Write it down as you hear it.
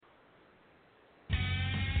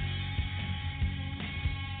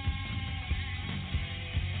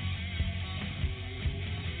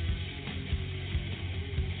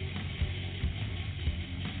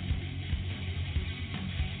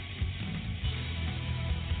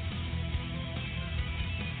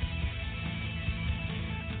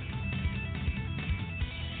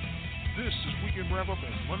weekend wrap-up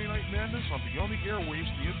and Monday Night Madness on Beyond the Airwaves,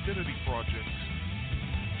 the Infinity Project.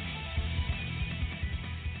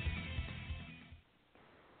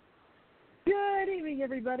 Good evening,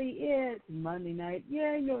 everybody. It's Monday night.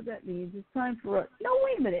 Yeah, you know what that means. It's time for a... No,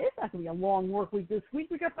 wait a minute. It's not going to be a long work week this week.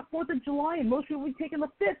 We got the 4th of July, and most people will be taking the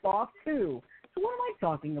 5th off, too. So what am I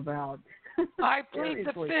talking about? I plead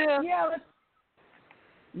the 5th. Yeah,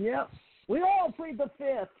 yep. We all plead the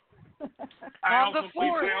 5th. On the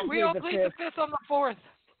 4th. We all plead the 5th on the 4th.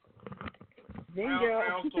 Bingo. I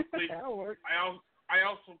also plead, That'll work. I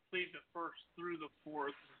also plead the 1st through the 4th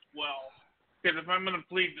as well. Because if I'm going to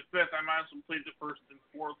plead the 5th, I might as well plead the 1st and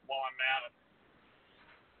 4th while I'm at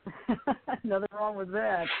it. Nothing wrong with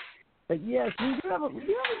that. But yes, we do have a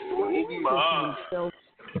short week this week. So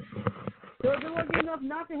if you're lucky enough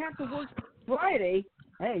not to have to work Friday,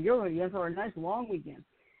 hey, you're going to get for a nice long weekend.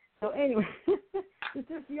 So anyway, this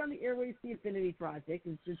is Beyond the Airwaves, the Infinity Project.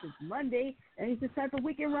 And since it's Monday, and it's just time for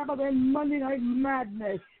weekend wrap-up and Monday Night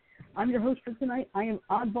Madness. I'm your host for tonight. I am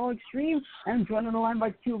Oddball Extreme, and I'm joined on the line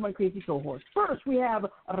by two of my crazy cohorts. First, we have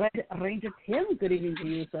Red Ranger Tim. Good evening to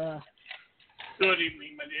you, sir. Good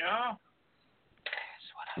evening, Maria.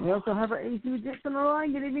 We also have our AC Dix on the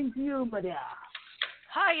line. Good evening to you, Maria.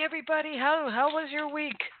 Hi, everybody. How was your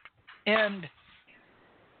week? And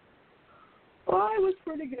Well, it was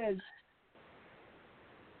pretty good.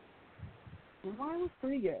 Mine was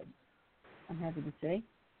pretty good, I'm happy to say.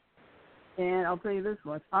 And I'll tell you this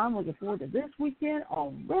much, I'm looking forward to this weekend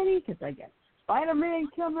already because I got Spider-Man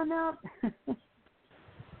coming up.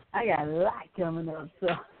 I got a lot coming up, so.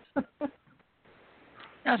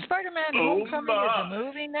 now, Spider-Man Homecoming is a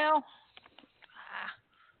movie now?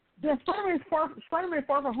 Yeah, Spider-Man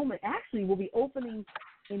Far From Home, it actually will be opening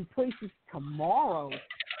in places tomorrow.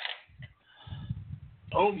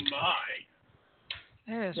 Oh, my.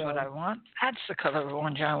 There's what I want. That's the color of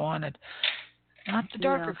orange I wanted. Not the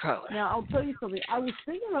darker color. Now, I'll tell you something. I've been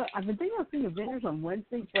thinking of seeing Avengers on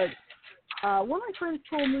Wednesday, but one of my friends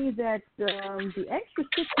told me that the extra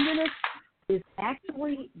 6 minutes is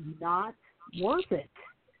actually not worth it.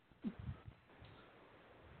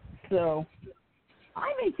 So,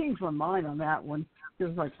 I may change my mind on that one.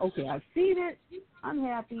 Just like, okay, I've seen it. I'm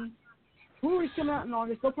happy. Movies come out in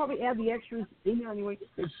August. They'll probably add the extras in there anyway.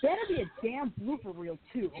 There better be a damn blooper reel,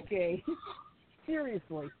 too, okay?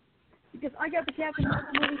 Seriously. Because I got the Captain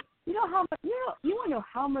Marvel movie. You know how much? You want to know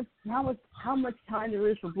how much time there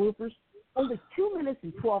is for bloopers? Only 2 minutes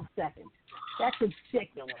and 12 seconds. That's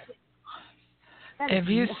ridiculous. If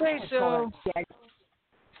you say so.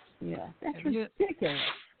 Yeah, that's ridiculous.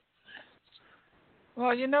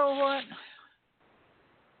 Well, you know what?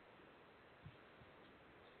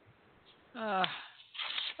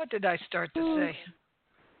 What did I start to say?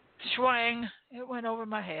 Schwang. It went over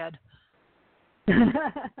my head. Swing.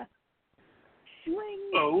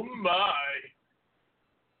 Oh, my.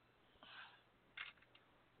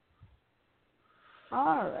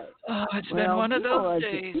 All right. Oh, it's been one of those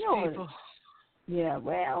days, people. Yeah,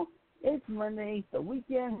 well, it's Monday. The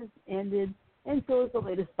weekend has ended, and so is the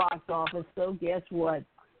latest box office. So guess what?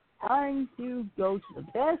 Time to go to the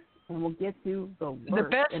best, and we'll get to the worst. The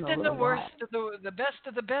best and the worst of the best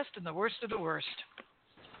of the best and the worst of the worst.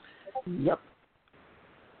 Yep.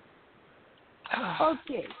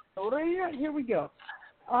 Okay, so here we go.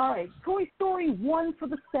 All right, Toy Story won for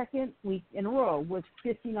the second week in a row with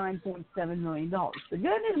 $59.7 million. The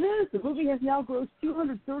good news is the movie has now grossed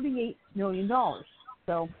 $238 million.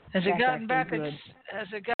 So has it gotten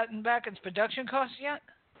back its production costs yet?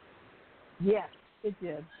 Yes, it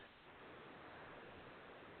did.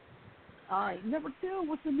 All right, number 2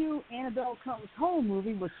 was the new Annabelle Comes Home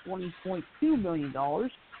movie with $20.2 million.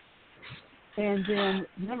 And then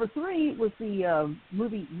number 3 was the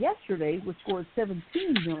movie Yesterday, which scored $17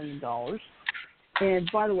 million. And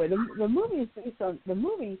by the way, the movie is based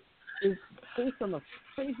on the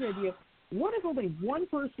crazy idea. What if only one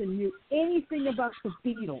person knew anything about the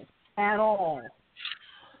Beatles at all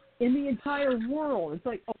in the entire world? It's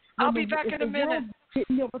like I'll be back in a minute.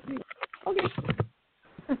 Okay.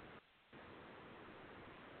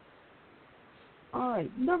 All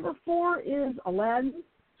right, number 4 is Aladdin.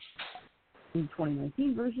 The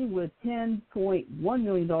 2019 version with $10.1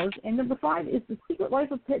 million. And number 5 is The Secret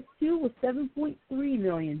Life of Pets 2 with $7.3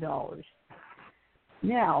 million.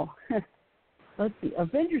 Now, let's see.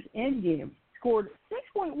 Avengers Endgame scored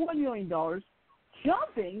 $6.1 million,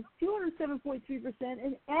 jumping 207.3%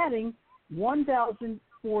 and adding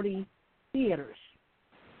 1,040 theaters.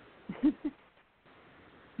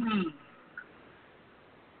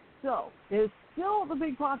 So, there's still the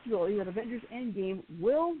big possibility that Avengers Endgame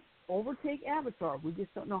will overtake Avatar. We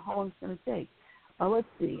just don't know how long it's going to take. Let's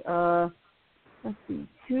see. let's see,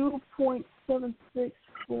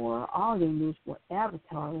 2.764. I'll even lose what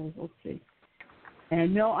Avatar is. Let's see.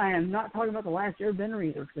 And no, I am not talking about The Last Airbender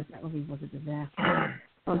either, because that movie was a disaster.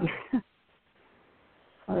 Okay.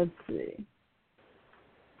 Let's see.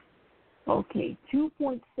 Okay,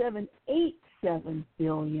 2.787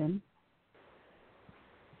 billion.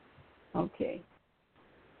 Okay.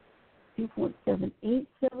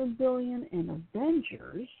 2.787 billion, and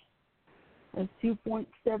Avengers is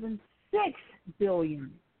 2.76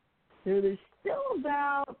 billion. So there's still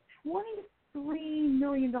about $23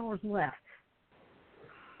 million left.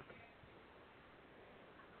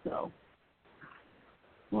 So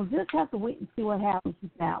we'll just have to wait and see what happens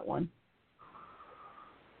with that one.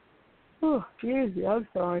 Oh, excuse me, I'm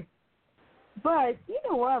sorry. But you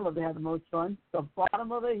know where I love to have the most fun? The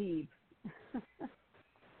bottom of the heap.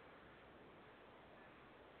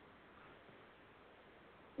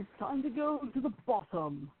 It's time to go to the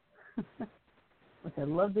bottom, which I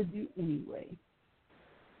love to do anyway.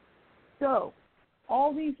 So,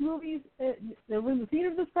 all these movies that were in the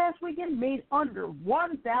theater this past weekend made under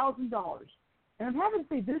 $1,000. And I'm happy to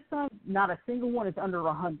say this time, not a single one is under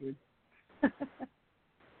 $100.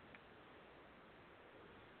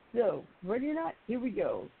 So, ready or not, here we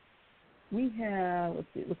go. We have, let's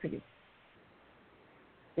see, it looks like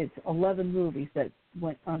it's 11 movies that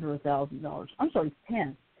went under $1,000. I'm sorry,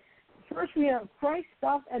 10. First, we have Christ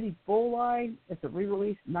Stop at Ebola. It's a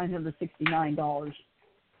re-release, $969.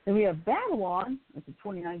 Then we have Babylon. It's a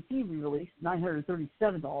 2019 re-release,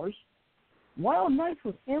 $937. Wild Nights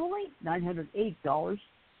with Emily, $908.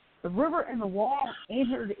 The River and the Wall,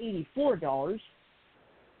 $884.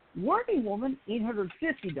 Working Woman,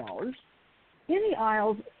 $850. In the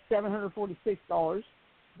Isles, $746.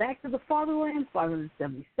 Back to the Fatherland,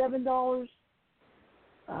 $577.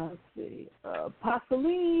 Let's see.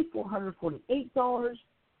 Pasolini, $448.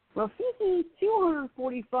 Rafiki,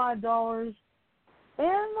 $245.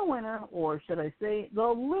 And the winner, or should I say, the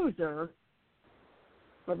loser,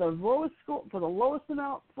 for the lowest score, for the lowest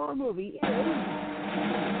amount for a movie is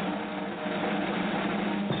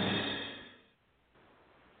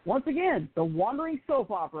once again the Wandering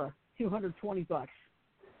Soap Opera, $220.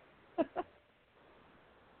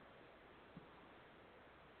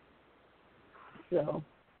 So,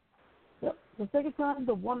 yep, the second time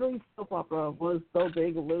the Wandering Soap Opera was the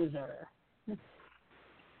big loser.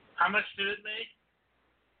 How much did it make?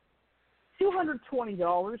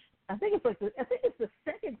 $220. I think it's the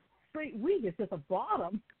second straight week it's at the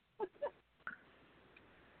bottom.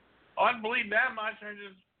 Oh, I didn't believe that much. I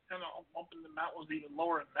just kind of hoping the amount was even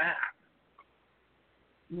lower than that.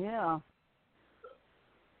 Yeah.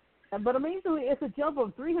 But amazingly, it's a jump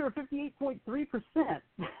of 358.3%.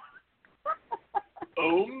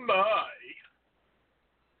 Oh my!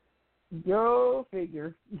 Go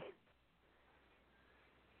figure.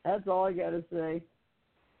 That's all I gotta say.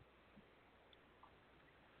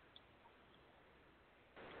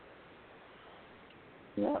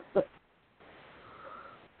 Yeah, but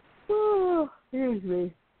oh, excuse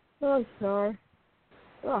me. Oh, sorry.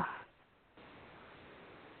 Oh.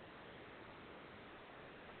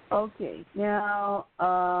 Okay, now,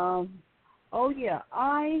 oh yeah,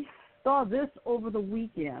 I saw this over the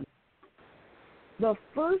weekend. The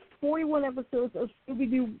first 41 episodes of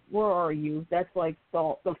Scooby-Doo, Where Are You? That's like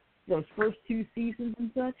those first two seasons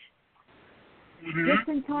and such. Mm-hmm. Just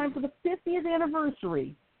in time for the 50th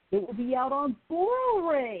anniversary. It will be out on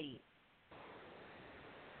Blu-ray.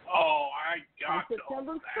 Oh, I got on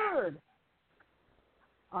September 3rd.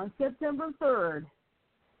 On September 3rd.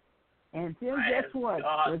 And Tim, guess what?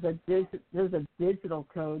 There's a digital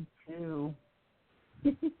code too.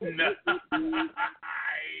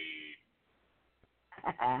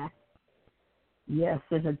 Yes,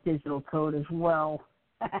 there's a digital code as well.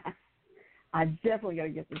 I definitely got to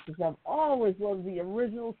get this because I've always loved the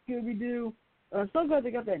original Scooby-Doo. I'm so glad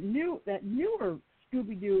they got that newer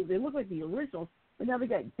Scooby-Doo. They look like the originals, but now they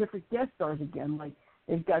got different guest stars again. Like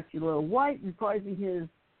they've got Jaleel White reprising his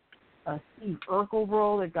Steve Urkel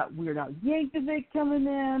role. They've got Weird Al Yankovic coming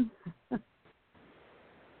in.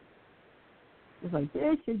 It's like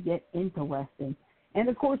this should get interesting. And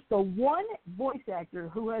of course, the one voice actor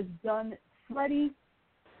who has done Freddy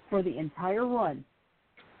for the entire run,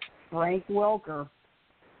 Frank Welker.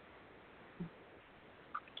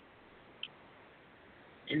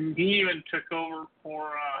 And he even took over for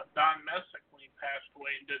Don Messick when he passed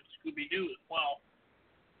away and did Scooby-Doo as well.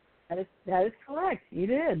 That is correct. He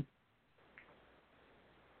did.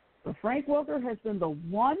 But Frank Welker has been the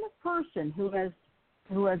one person who has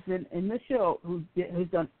been in the show who's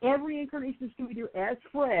done every incarnation of Scooby-Doo as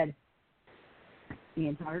Fred the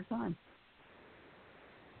entire time.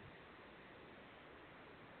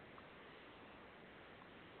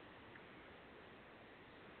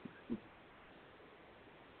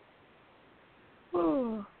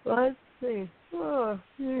 Let's see. Oh,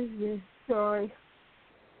 sorry.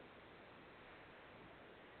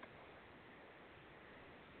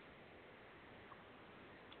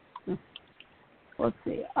 Let's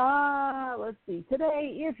see. Let's see.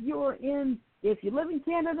 Today, if you live in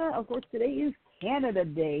Canada, of course, today is Canada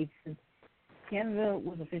Day. Canada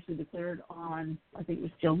was officially declared on, I think it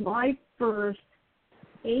was July 1st,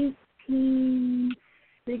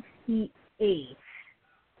 1868.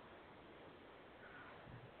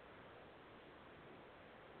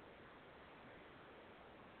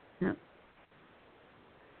 Yep.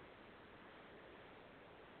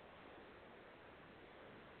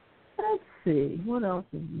 Let's see. What else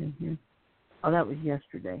is in here? Oh, that was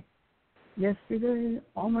yesterday. Yesterday,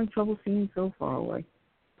 all my trouble seemed so far away.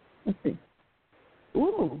 Let's see.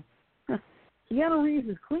 Ooh. Keanu Reeves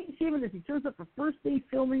is clean shaven as he shows up for first day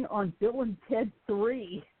filming on Bill and Ted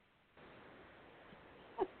 3.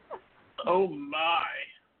 Oh my.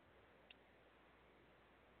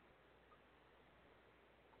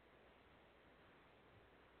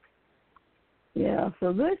 Yeah,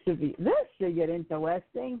 so this should get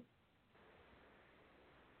interesting.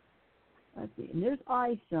 Let's see. And there's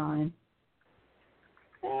Eyeshine.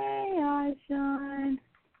 Hey, Eyeshine.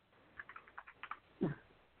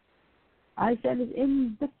 Eyeshine is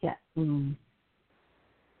in the chat room.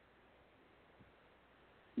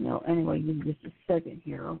 No, anyway, give me just a second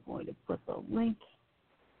here. I'm going to put the link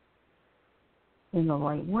in the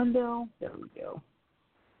right window. There we go.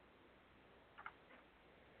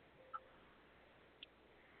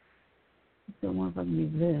 I don't know if I can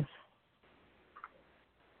use this.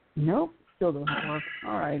 Nope, still doesn't work.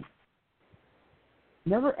 All right.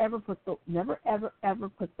 Never ever put the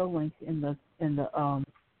links in the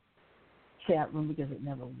chat room because it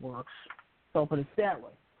never works. So I'll put it that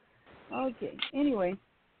way. Okay. Anyway,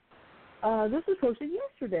 this was posted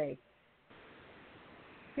yesterday.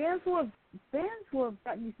 Fans will have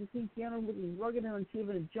gotten used to seeing Keanu looking rugged and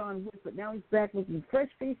unshaven as John Wick, but now he's back looking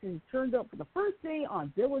fresh-faced and he's turned up for the first day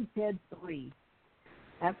on Bill and Ted 3.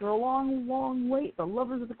 After a long, long wait, the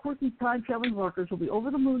lovers of the quirky time-traveling rockers will be over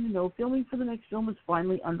the moon to know filming for the next film is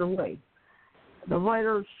finally underway. The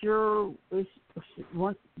writer is sure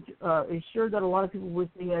that a lot of people wish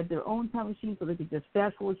they had their own time machine so they could just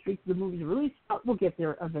fast-forward straight to the movie's release, but we'll get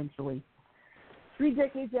there eventually. 3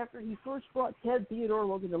 decades after he first brought Ted Theodore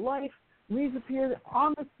Logan to life, Reeves appeared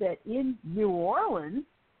on the set in New Orleans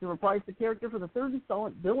to reprise the character for the third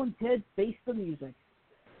installment, Bill and Ted Face the Music.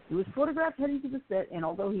 He was photographed heading to the set, and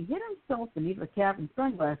although he hid himself beneath a cap and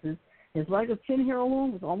sunglasses, his lack of chin hair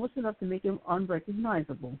alone was almost enough to make him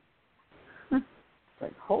unrecognizable.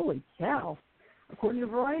 Like, holy cow. According to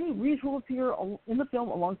Variety, Reeves will appear in the film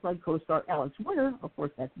alongside co-star Alex Winter, of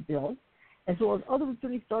course that's Bill, as well as other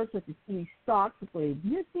returning stars such as Timmy Stocks, who played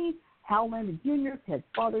Missy, Hal Landon Jr., Ted's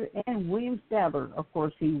father, and William Sadler. Of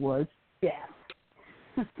course, he was Jeff.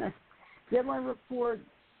 Deadline report,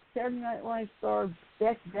 Saturday Night Live star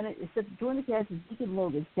Beck Bennett is set to join the cast as Deacon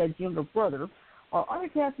Logan, Ted's younger brother. Our other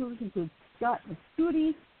cast members include Scott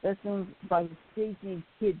Mascudi, best known by his stage name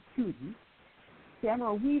Kid Cudi,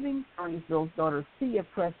 Tamara Weaving, starring as Bill's daughter Thea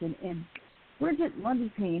Preston, and Bridget Lundy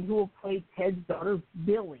Payne, who will play Ted's daughter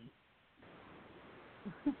Billy.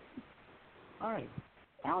 All right.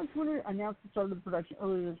 Alex Winter announced the start of the production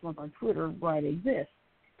earlier this month on Twitter, writing this.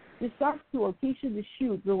 This starts the location to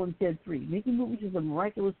shoot Bill and Ted 3. Making movies is a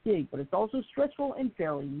miraculous gig, but it's also stressful and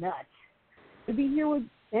fairly nuts. To be here with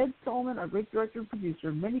Ed Solomon, our great director and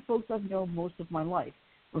producer, many folks I've known most of my life.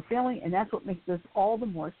 We're family, and that's what makes this all the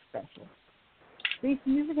more special. The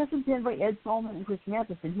music has been penned by Ed Solomon and Chris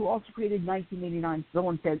Matheson, who also created 1989's Bill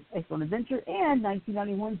and Ted's Excellent Adventure and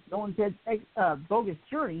 1991's Bill and Ted's Bogus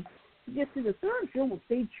Journey, suggesting the third film will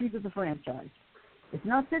stay true to the franchise. It's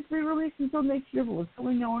not set to be released until next year, but with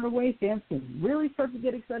filming now underway, fans can really start to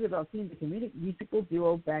get excited about seeing the comedic musical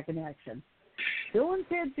duo back in action. Bill and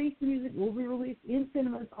Ted Face the Music will be released in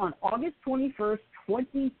cinemas on August 21st,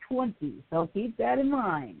 2020, so keep that in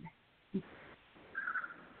mind.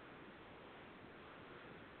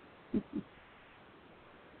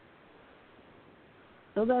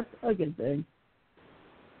 So that's a good thing.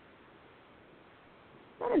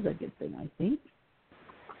 That is a good thing, I think.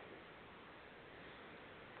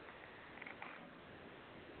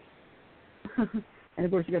 And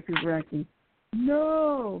of course, you got people reacting,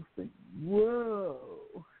 no! Like, whoa!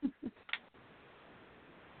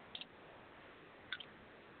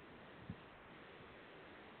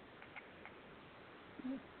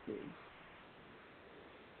 Let's see.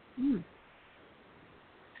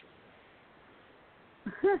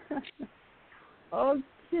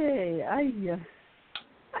 Okay,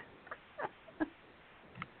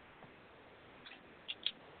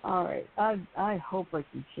 All right. I hope I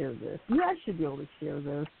can share this. Yeah, I should be able to share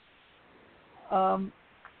this.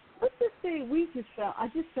 Let's just say I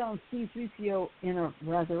just found C-3PO in a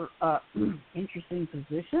rather interesting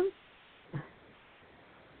position.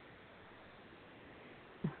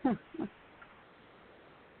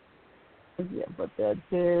 Yeah, put that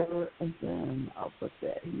there, and then I'll put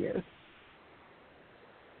that here.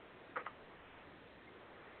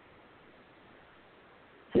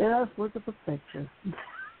 Just look at the picture.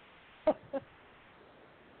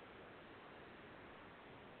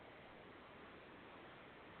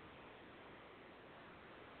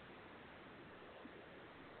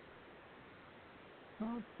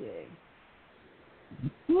 Okay.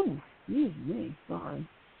 Ooh, excuse me. Sorry.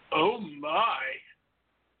 Oh, my.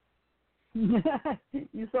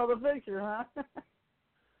 You saw the picture, huh?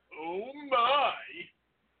 Oh, my.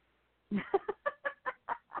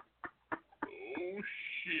 Oh,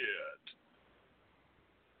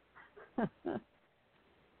 shit.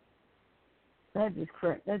 That just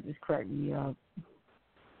cracked me up.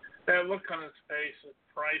 That look on his face is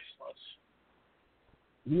priceless.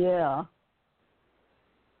 Yeah.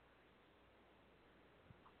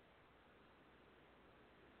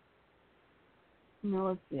 Now,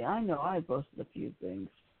 let's see. I know I posted a few things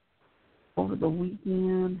over the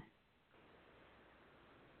weekend.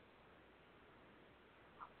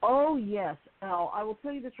 Oh, yes. Al, I will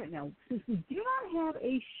tell you this right now. Since we do not have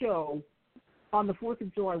a show on the 4th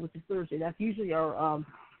of July, which is Thursday, that's usually our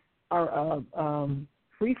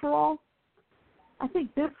free-for-all, I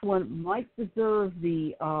think this one might deserve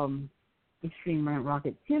the Extreme Rant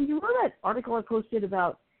Rocket. Tim, do you remember that article I posted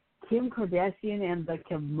about Kim Kardashian and the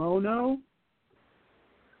kimono?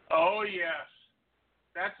 Oh, yes.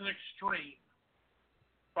 That's an extreme.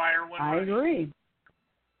 Fire when I ready. agree.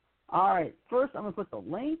 All right. First, I'm going to put the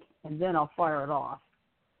link, and then I'll fire it off.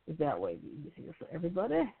 That way it'll be easier for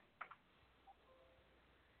everybody.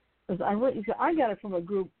 Because I got it from a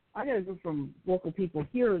group. I got a group from local people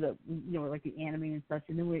here that, like the anime and such.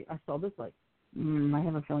 And then I saw this, like, I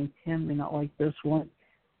have a feeling Tim may not like this one.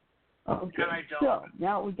 Okay. And I don't. So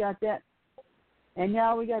now we got that. And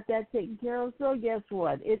now we got that taken care of. So guess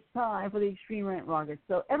what? It's time for the Extreme Rant Rocket.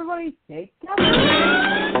 So everybody take cover.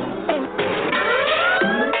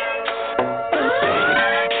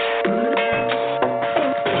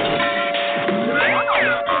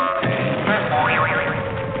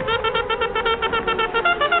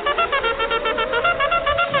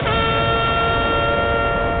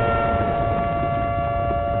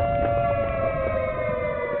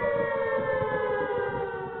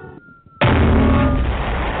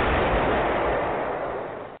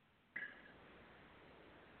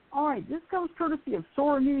 All right, this comes courtesy of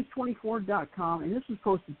SoraNews24.com, and this was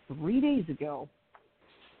posted 3 days ago.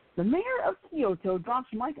 The mayor of Kyoto drops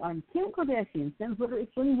mic on Kim Kardashian, sends letter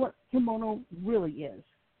explaining what kimono really is.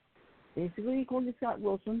 Basically, according to Scott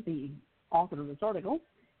Wilson, the author of this article,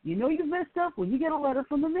 you know you've messed up when you get a letter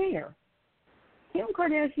from the mayor. Kim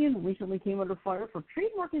Kardashian recently came under fire for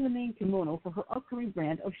trademarking the name kimono for her upcoming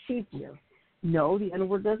brand of shapewear. No, the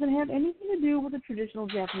N-word doesn't have anything to do with the traditional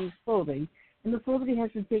Japanese clothing, and the celebrity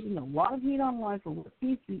has been taking a lot of heat online for what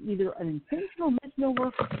seems to be either an intentional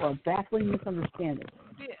misnomer or a baffling misunderstanding.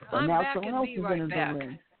 Yeah, but I'm now back someone and else be is right in the back.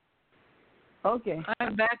 ring. Okay.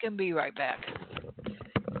 I'm back and be right back.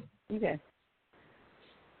 Okay.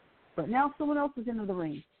 But now someone else is into the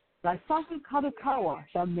ring. Daisaku Kadokawa,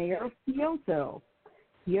 the mayor of Kyoto.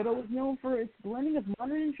 Kyoto is known for its blending of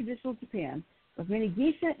modern and traditional Japan, with many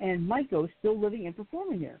geisha and maiko still living and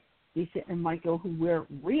performing there. Geisha and maiko who wear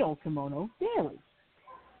real kimono daily.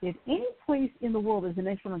 If any place in the world is an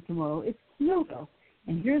expert on kimono, it's Kyoto.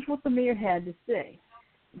 And here's what the mayor had to say.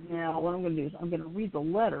 Now, what I'm going to do is I'm going to read the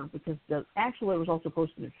letter because the actual letter was also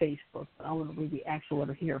posted on Facebook. But I'm going to read the actual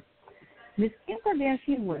letter here. Ms. Kim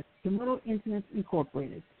Kardashian with Kimono Intimates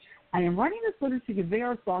Incorporated. I am writing this letter to convey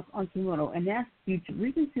our thoughts on kimono and ask you to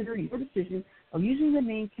reconsider your decision of using the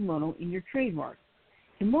name kimono in your trademark.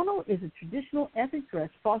 Kimono is a traditional ethnic dress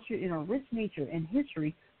fostered in our rich nature and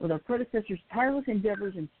history with our predecessors' tireless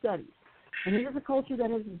endeavors and studies. And it is a culture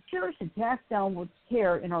that has been cherished and passed down with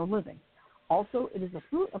care in our living. Also, it is a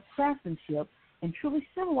fruit of craftsmanship and truly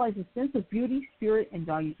symbolizes a sense of beauty, spirit, and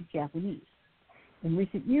values of Japanese. In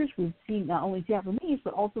recent years, we've seen not only Japanese,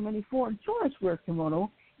 but also many foreign tourists wear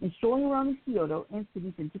kimono and strolling around in Kyoto and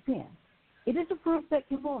cities in Japan. It is a proof that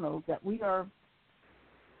kimono that we are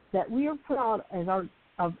proud as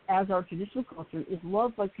our traditional culture is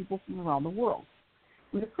loved by people from around the world.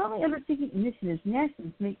 We are currently undertaking initiatives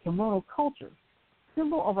nationally to make kimono culture,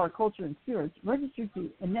 symbol of our culture and spirits, registered to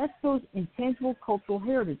UNESCO's Intangible Cultural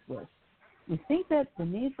Heritage List. We think that the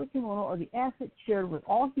name for kimono are the assets shared with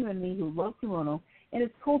all humanity who love kimono and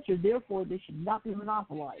its culture, therefore they should not be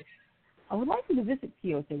monopolized. I would like you to visit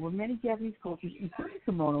Kyoto, where many Japanese cultures, including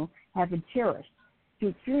kimono, have been cherished, to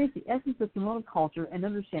experience the essence of kimono culture and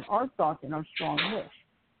understand our thoughts and our strong wish.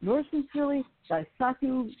 Yours sincerely,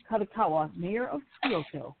 Daisaku Kadakawa, Mayor of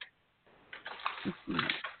Kyoto.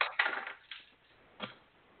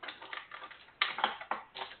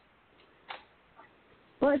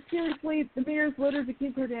 But seriously, the mayor's letter to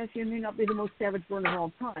Kim Kardashian may not be the most savage one of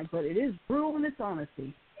all time, but it is brutal in its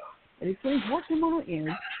honesty. It explains what kimono is,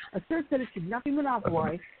 asserts that it should not be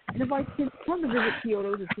monopolized, and invites Kim to come to visit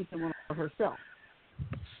Kyoto to see kimono for herself.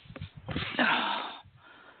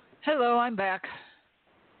 Hello, I'm back.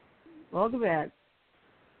 Welcome back.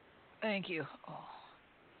 Thank you. Oh.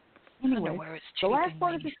 Anyway, the last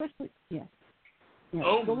part is especially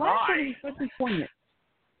Oh the last part is especially poignant.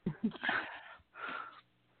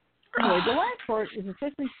 Anyway, the last part is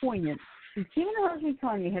especially poignant since Kim and her husband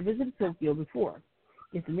Kanye have visited Tokyo before.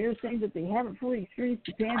 Is the mayor saying that they haven't fully experienced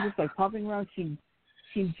Japan just by popping around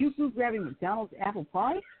Shinjuku grabbing McDonald's apple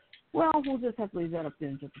pie? Well, we'll just have to leave that up to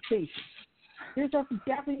interpretation. Here's how some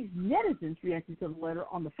Japanese netizens reacted to the letter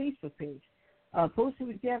on the Facebook page. Posts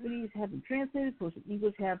in Japanese have been translated, posts in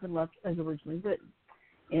English have been left as originally written.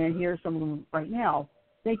 And here are some of them right now.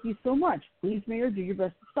 Thank you so much. Please, Mayor, do your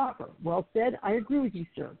best to stop her. Well said. I agree with you,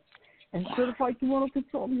 sir. As a certified kimono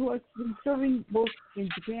consultant who has been serving both in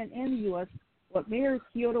Japan and the U.S., what Mayor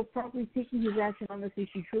Kyoto properly taking his action on this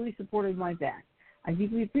issue truly supported my back. I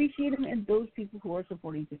deeply appreciate him and those people who are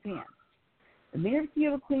supporting Japan. The Mayor of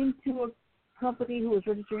Kyoto claimed to a company who is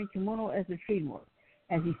registering kimono as their trademark.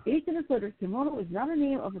 As he states in his letter, kimono is not a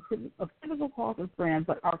name of typical cloth or brand,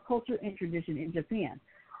 but our culture and tradition in Japan.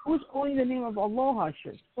 Who is owning the name of aloha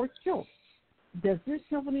shirts or kilts? Does this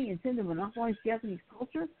company intend to monopolize Japanese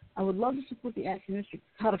culture? I would love to support the action Mr.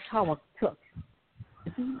 Kadakawa took.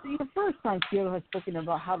 This isn't the first time Kyoto has spoken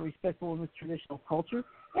about how to respect women's traditional culture,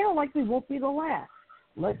 and it likely won't be the last.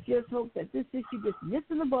 Let's just hope that this issue gets nipped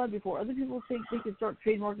in the bud before other people think they can start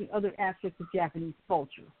trademarking other aspects of Japanese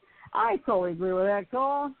culture. I totally agree with that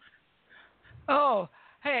call. Oh,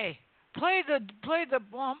 hey, play the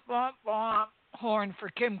bump bump bump horn for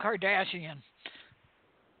Kim Kardashian.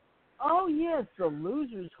 Oh yes, the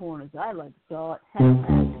loser's horn, as I like to call it.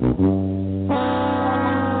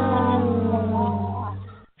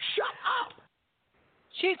 Shut up!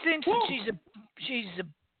 She thinks that she's a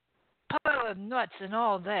pile of nuts and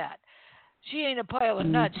all that. She ain't a pile of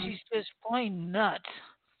nuts. She's just plain nuts.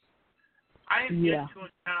 I have yet to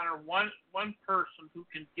encounter one person who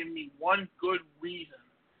can give me one good reason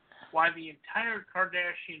why the entire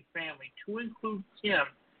Kardashian family, to include Kim,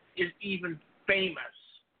 is even famous.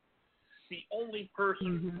 The only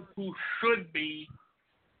person who should be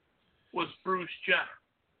was Bruce Jenner.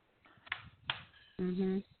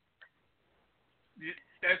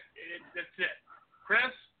 That's it. Chris,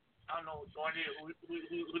 I don't know, no idea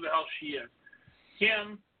who the hell she is.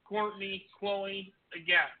 Kim, Courtney, Chloe,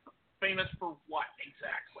 again, famous for what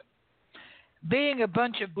exactly? Being a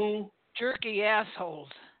bunch of jerky assholes.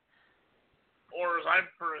 Or as I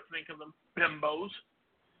prefer to think of them, bimbos.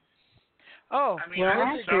 Oh, I mean,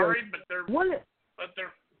 I'm sorry, but they're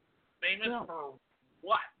famous for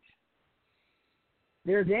what?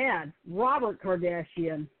 Their dad, Robert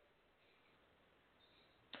Kardashian.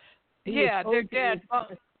 Yeah, their dad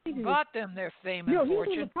bought them their fame and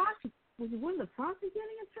fortune. Was he one of the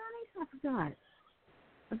prosecuting attorneys? I forgot.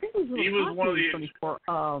 I think he was one of the attorneys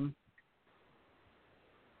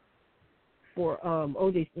for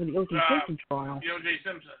O.J. Simpson trial. The O.J.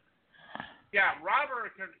 Simpson. Yeah,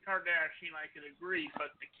 Robert Kardashian, I could agree,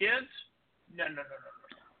 but the kids, no.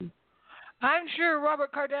 I'm sure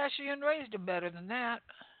Robert Kardashian raised him better than that.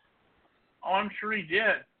 Oh, I'm sure he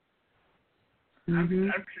did. I'm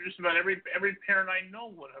sure just about every parent I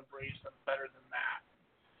know would have raised them better than that.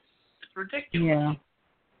 It's ridiculous. Yeah.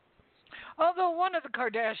 Although one of the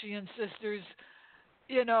Kardashian sisters,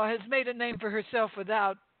 has made a name for herself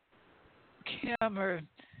without Kim or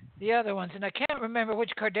the other ones, and I can't remember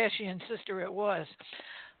which Kardashian sister it was.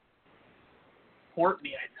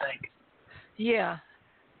 Courtney, I think. Yeah.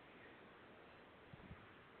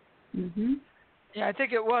 Yeah, I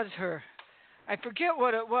think it was her. I forget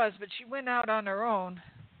what it was, but she went out on her own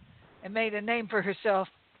and made a name for herself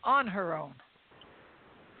on her own.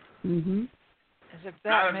 As if that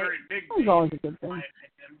not a very big name. Always a good thing. In my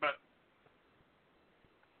opinion,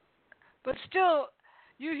 but still,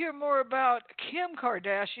 you hear more about Kim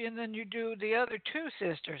Kardashian than you do the other two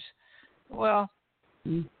sisters. Well,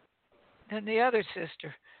 than the other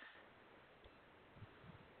sister.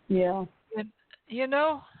 Yeah. And,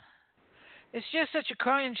 It's just such a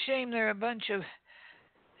crying shame. They're a bunch of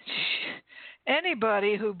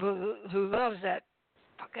anybody who loves that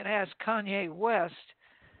fucking ass Kanye West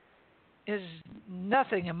is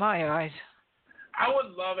nothing in my eyes. I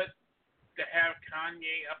would love it to have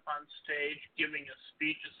Kanye up on stage giving a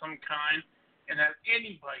speech of some kind, and have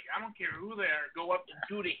anybody, I don't care who they are, go up and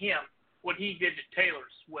do to him what he did to Taylor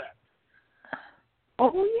Swift.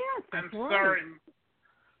 Oh, yes, I'm right. sorry.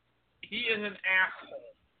 He is an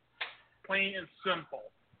asshole. Plain and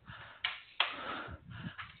simple.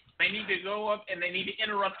 They need to go up and they need to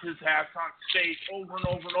interrupt his ass on stage over and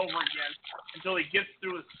over and over again until he gets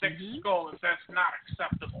through his thick skull, if that's not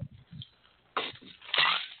acceptable.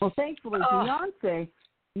 Well, thankfully, Beyonce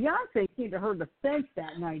came to her defense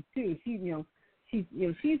that night too. She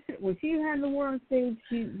when she had the war on stage,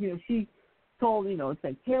 she told, it's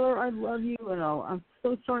like, Taylor, I love you, I'm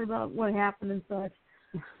so sorry about what happened and such.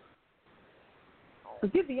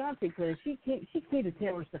 But give Beyonce credit, she came to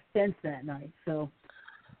Taylor's defense that night. So.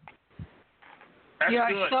 That's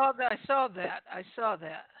yeah, good. I saw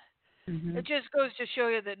that. Mm-hmm. It just goes to show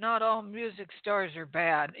you that not all music stars are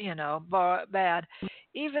bad, bad.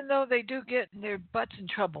 Even though they do get their butts in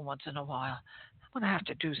trouble once in a while. I'm going to have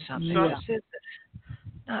to do something. Yeah. It's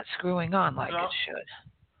not screwing on like it should.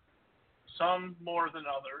 Some more than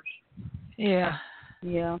others. Yeah.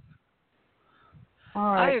 Yeah.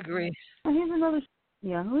 All right. I agree. Well, here's another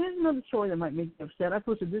story that might make you upset. I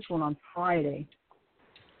posted this one on Friday.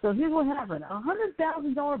 So here's what happened. A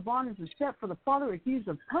 $100,000 bond has been set for the father accused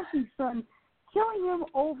of punching son, killing him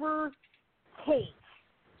over cake.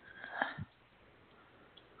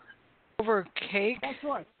 Over cake? That's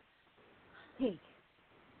right. Cake.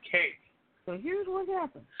 Cake. So here's what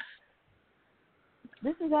happened.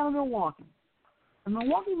 This is out of Milwaukee. A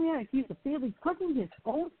Milwaukee man accused of fatally punching his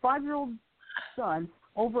own 5-year-old son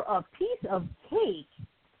over a piece of cake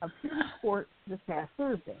appeared in court this past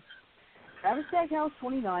Thursday. Travis Stackhouse,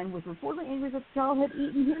 29, was reportedly angry that the child had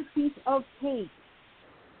eaten his piece of cake.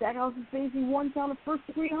 Stackhouse is facing one count of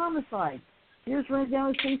first-degree homicide. Tears ran down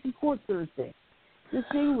his face in court Thursday. This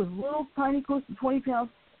baby was little, tiny, close to 20 pounds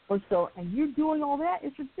or so, and you're doing all that?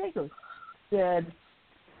 It's ridiculous, said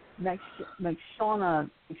McShawna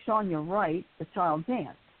Wright, the child's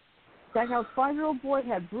aunt. Stackhouse's 5-year-old boy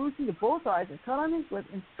had bruising to both eyes, a cut on his lip,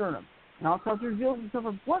 and sternum. And also revealed he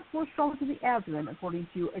suffered blunt force trauma to the abdomen, according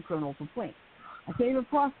to a criminal complaint. I can't even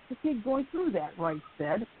process the kid going through that, Wright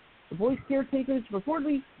said. The boy's caretakers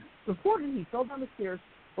reported he fell down the stairs,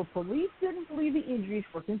 but police didn't believe the injuries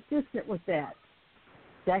were consistent with that.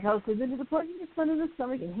 Stackhouse admitted to punching his son in the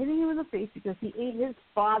stomach and hitting him in the face because he ate his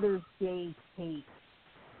Father's Day cake.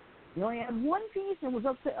 He only had one piece and was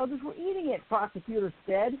upset others were eating it, prosecutors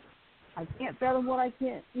said. I can't fathom what I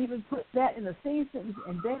can't even put that in the same sentence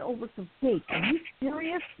and then over some cake. Are you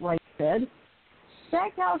serious? Wright said.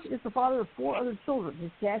 Stackhouse is the father of 4 other children.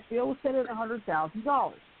 His cash bail was set at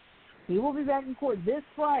 $100,000. He will be back in court this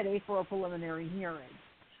Friday for a preliminary hearing.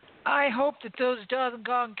 I hope that those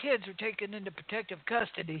doggone kids are taken into protective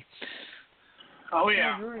custody. Oh,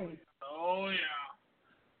 yeah. I agree. Oh,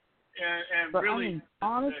 yeah. And but, really, I mean,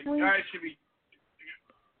 honestly, the guy should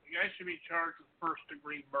be charged with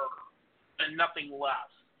first-degree murder and nothing less.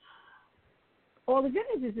 Well, the good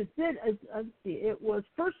news is it was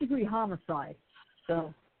first-degree homicide.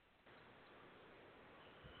 So.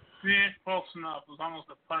 Yeah, close enough. As long as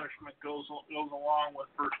the punishment goes along with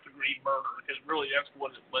first-degree murder, because really that's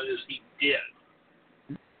what it is he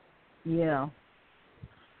did. Yeah.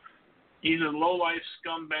 He's a low-life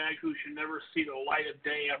scumbag who should never see the light of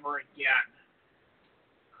day ever again.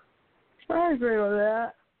 I agree with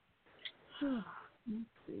that. Let's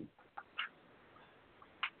see.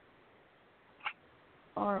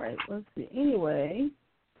 All right, let's see. Anyway,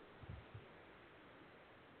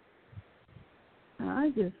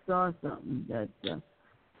 I just saw something that,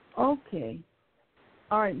 okay.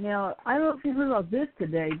 All right, now, I don't know if you heard about this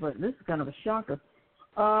today, but this is kind of a shocker.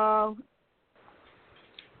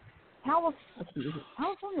 Let's see, is it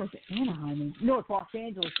California or is it Anaheim? No, it's Los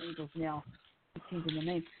Angeles Angels now. I'm changing the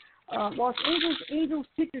name. Los Angeles Angels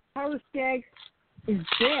pitcher Tyler Skaggs is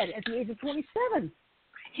dead at the age of 27.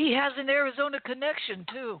 He has an Arizona connection,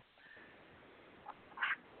 too.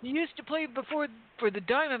 He used to play before for the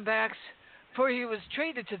Diamondbacks before he was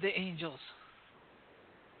traded to the Angels.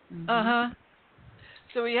 Mm-hmm. Uh-huh.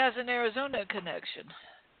 So he has an Arizona connection.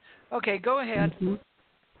 Okay, go ahead. Mm-hmm.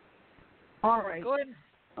 All right. Go ahead.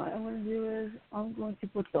 What I'm going to do is I'm going to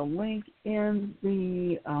put the link in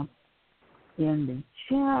the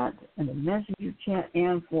chat, and the messenger chat,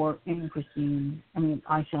 and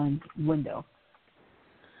Aisha's window.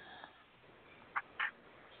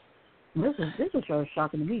 This is sort of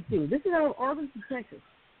shocking to me, too. This is out of Arlington, Texas.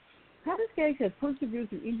 Patty Skaggs had persevered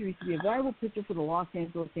through injuries to be a valuable pitcher for the Los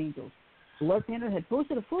Angeles Angels. The left-hander had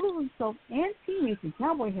posted a photo of himself and teammates in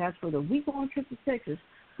cowboy hats for the week-long trip to Texas,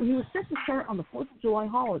 where he was set to start on the 4th of July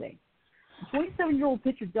holiday. The 27-year-old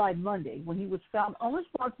pitcher died Monday when he was found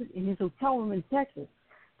unresponsive in his hotel room in Texas,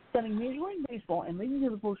 stunning Major League Baseball and leading to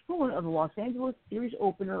the postponement of the Los Angeles series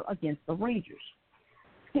opener against the Rangers.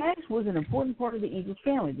 Skaggs was an important part of the Angels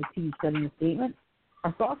family, the team said in a statement.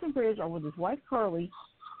 Our thoughts and prayers are with his wife, Carly,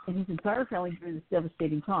 and his entire family during this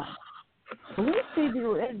devastating time. Police say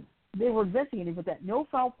they were investigating, but that no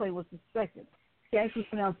foul play was suspected. Skaggs was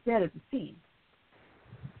pronounced dead at the scene.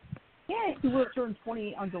 Skaggs, who would have turned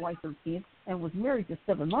 28 on July 13th and was married just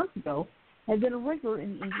 7 months ago, had been a regular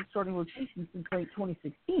in the Angels starting rotation since late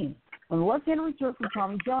 2016, when the left-hander returned from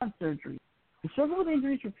Tommy John surgery. He struggled with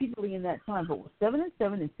injuries repeatedly in that time, but was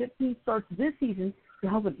 7-7 in 15 starts this season to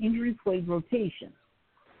help an injury-plagued rotation.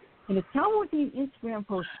 In his Cowboy team Instagram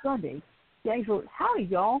post Sunday, Skaggs wrote, "Howdy,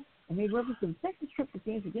 y'all," and made reference to the Texas trip to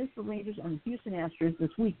games against the Rangers and the Houston Astros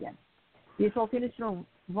this weekend. Baseball Commissioner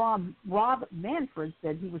Rob Manfred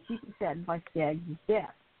said he was deeply saddened by Skaggs'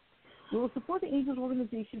 death. We will support the Angels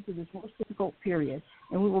organization through this most difficult period,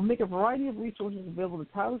 and we will make a variety of resources available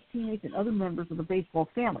to Tyler's teammates and other members of the baseball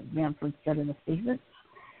family, Manfred said in a statement.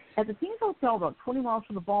 At the team's hotel about 20 miles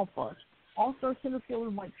from the ballpark, All-Star center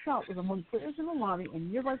fielder Mike Trout was among players in the lobby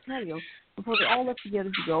and nearby patio before they all left together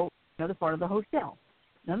to go to another part of the hotel.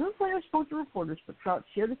 None of the players spoke to reporters, but Trout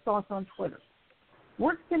shared his thoughts on Twitter.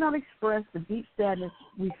 Words cannot express the deep sadness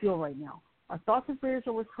we feel right now. Our thoughts and prayers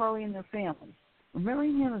are with Carly and their families.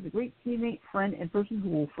 Remembering him as a great teammate, friend, and person who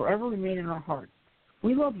will forever remain in our hearts.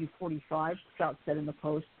 We love you, 45, Trout said in the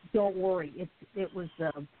post. Don't worry, it was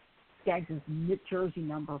Skaggs' jersey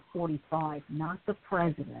number 45, not the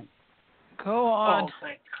president. Go on. Oh,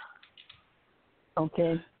 thanks.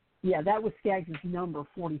 Okay. Yeah, that was Skaggs' number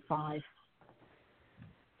 45.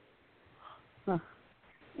 Huh.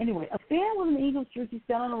 Anyway, a fan with an Angels jersey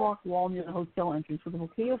sat on a rock wall near the hotel entrance with a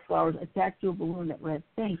bouquet of flowers attached to a balloon that read,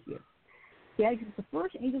 "Thank you." Skaggs is the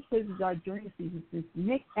first Angels player to die during the season since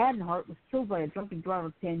Nick Adenhart was killed by a drunken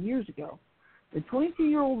driver 10 years ago. The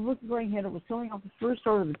 22-year-old rookie right-hander was coming off his first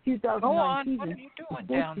start of the 2009 season. What are you doing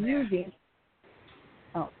down there?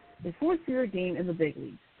 His fourth career game in the big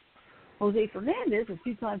leagues. Jose Fernandez, a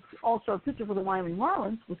two-time All-Star pitcher for the Miami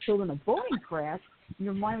Marlins, was killed in a boating crash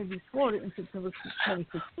near Miami Beach, Florida in September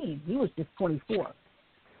 2016. He was just 24.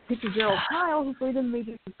 Pitcher Gerald Kyle, who played in the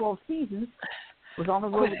majors for 12 seasons, was on the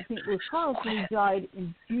road with the St. Louis Cardinals when he died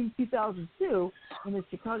in June 2002 in his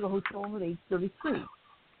Chicago hotel room at age 33.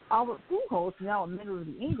 Albert Pujols, now a member of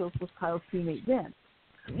the Angels, was Kyle's teammate then.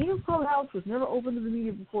 The Angels clubhouse was never open to the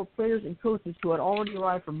media before players and coaches who had already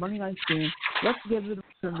arrived for Monday night's game left together to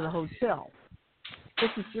return to the hotel.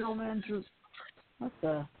 This is general manager. What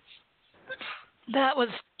the? That was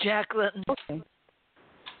Jacqueline. Okay.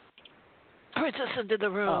 Princess into the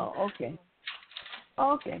room. Oh, okay.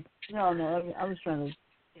 Okay. No, I was trying to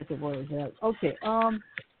get the words out. Okay.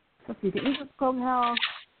 Let's see. The Angels clubhouse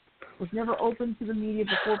was never open to the media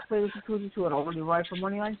before players and coaches who had already arrived for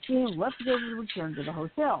Monday night's game left together to return to the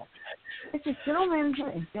hotel. It's the general manager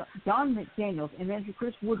and John McDaniels and manager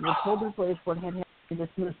Chris Woodward told their players what had happened and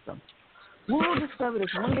dismissed them. Woodward described it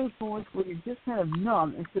as one of those moments where you're just kind of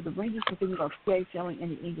numb instead of Rangers were thinking about Skaggs selling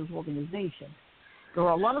and the Angels organization. There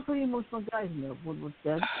were a lot of pretty emotional guys in there, Woodward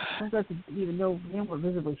said. Some guys who didn't even know him were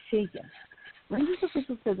visibly shaken. Rangers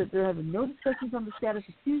officials said that there have been no discussions on the status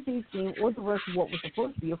of Tuesday's game or the rest of what was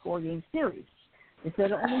supposed to be a 4-game series. They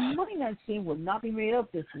said only Monday night's game would not be made up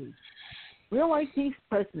this week. Real life takes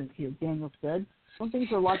precedence here, Daniel said. Some things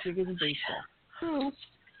are a lot bigger than baseball. True,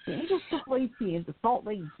 the Angels AAA team, the Salt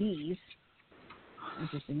Lake Bees,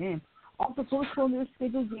 interesting name, also postponed their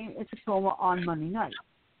scheduled game at Tacoma on Monday night.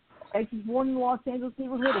 Skaggs was born in the Los Angeles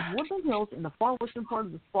neighborhood of Woodland Hills in the far western part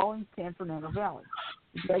of the sprawling San Fernando Valley.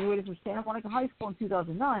 He graduated from Santa Monica High School in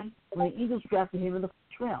 2009 when the Angels drafted him in the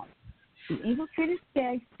first round. The Angels traded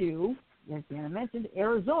Skaggs to, as Anna mentioned,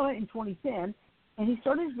 Arizona in 2010, and he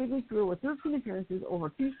started his big league career with 13 appearances over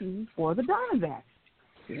 2 seasons for the Diamondbacks.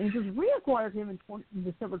 The Angels reacquired him in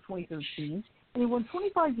December 2013, and he won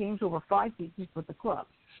 25 games over 5 seasons with the club.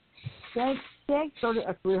 Skaggs started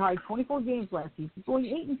a career-high 24 games last season, going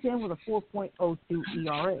 8-10 with a 4.02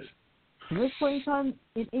 ERA. He missed playing time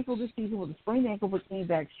in April this season with a sprained ankle, but came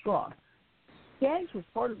back strong. Skaggs was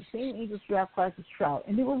part of the same Angels draft class as Trout,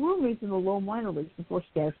 and they were roommates in the low minor leagues before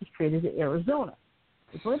Skaggs was traded to Arizona.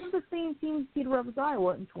 They played on the same team as Cedar Rapids,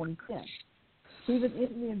 Iowa in 2010. Cleveland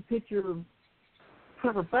Indian pitcher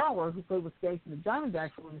Trevor Bauer, who played with Skaggs in the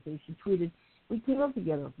Diamondbacks organization, tweeted, We came up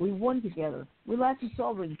together. We won together. We laughed and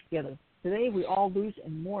celebrated together. Today, we all lose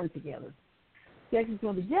and mourn together. Skaggs is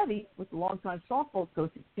going to Debbie was the longtime softball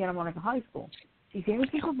coach at Santa Monica High School. She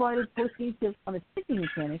famously provided post-game tips on his pitching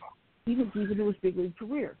mechanics, even deep into his big league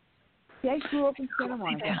career. Skaggs grew up in Santa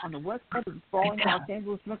Monica on the west side of the sprawling Los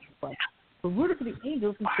Angeles Metroplex, but rooted for the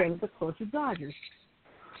Angels instead of the closer Dodgers.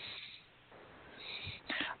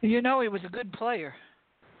 You know, he was a good player.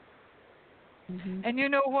 Mm-hmm. And you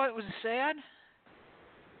know what was sad?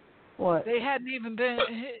 What? He hadn't even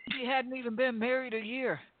been married a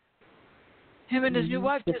year. Him and his new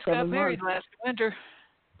wife just got married last winter.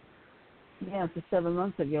 Yeah, it's 7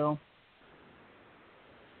 months ago.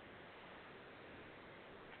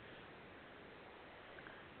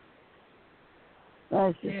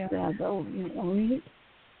 That's just sad, though. I mean,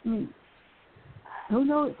 who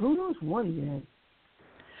knows what he did?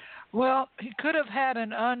 Well, he could have had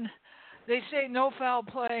they say no foul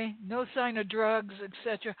play, no sign of drugs,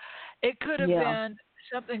 etc. It could have been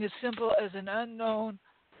something as simple as an unknown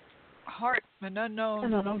health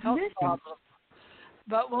problem.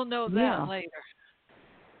 But we'll know that later.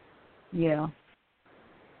 Yeah.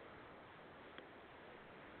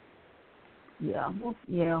 Yeah.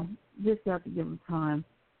 Just have to give him time.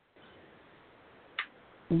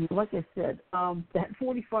 And like I said, that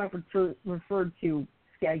 45 referred to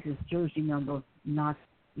Skaggs' jersey number, not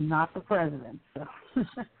the president. So, so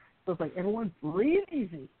it's like everyone breathe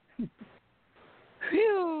easy.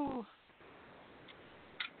 Phew.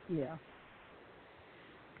 Yeah.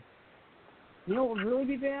 You know what would really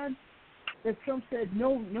be bad? That Trump said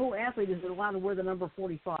no athlete is allowed to wear the number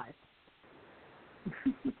 45.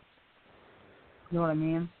 You know what I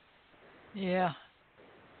mean? Yeah.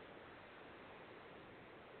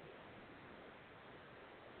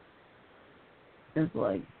 It's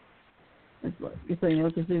like you know,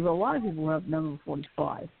 because there's a lot of people who have number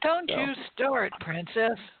 45. Don't you start,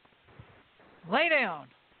 princess. Lay down.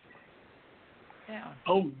 Down.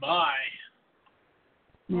 Oh my.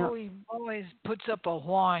 Yep. Oh, he always puts up a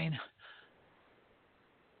whine.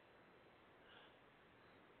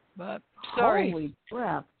 But sorry. Holy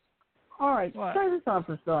crap! All right, what? try this on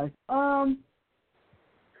for size.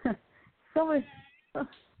 Somebody. Let's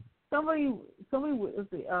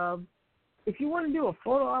see. If you want to do a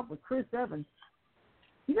photo op with Chris Evans,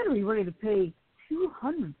 you got to be ready to pay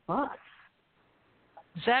 $200.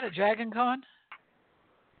 Is that a Dragon Con?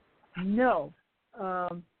 No,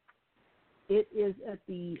 it is at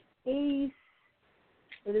the Ace.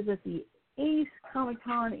 It is at the Ace Comic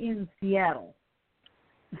Con in Seattle.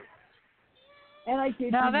 And I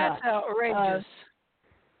did now not. That's outrageous.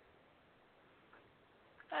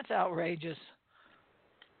 That's outrageous.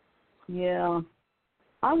 Yeah.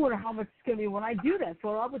 I wonder how much it's going to be when I do that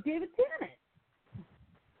photo op with David Tennant.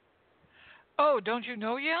 Oh, don't you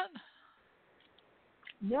know yet?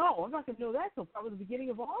 No, I'm not going to know that until probably the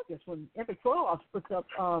beginning of August when Epic Photo Ops puts up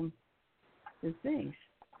his things.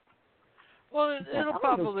 Well, it'll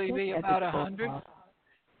probably be about 100.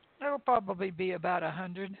 It'll probably be about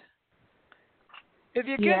 100. If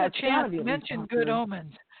you get a chance, mention Good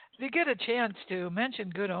Omens. If you get a chance to,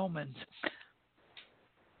 mention Good Omens.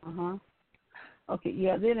 Uh-huh. Okay,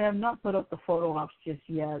 yeah, they have not put up the photo ops just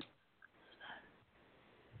yet.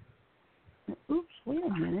 Oops, wait a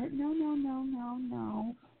minute. No.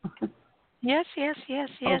 Yes.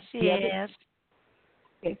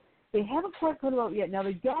 Okay, they haven't quite put it up yet. Now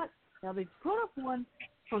they put up one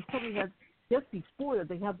for something that's just before that.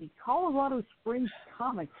 They have the Colorado Springs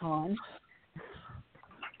Comic Con.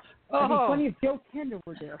 I think plenty of Joe Kender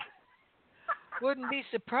were there. Wouldn't be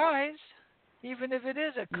surprised, even if it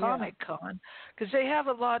is a Comic Con, because they have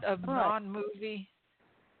a lot of non-movie,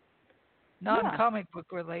 non-comic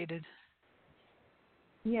book related.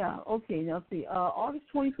 Yeah, okay, now let's see. August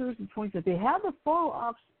 23rd and 25th. They have the photo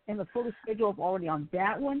ops and the photo schedule up already on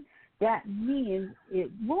that one. That means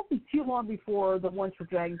it won't be too long before the ones for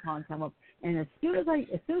Dragon Con come up. And as soon as I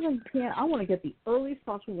can, I want to get the earliest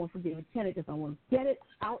possible one for David Tennant because I want to get it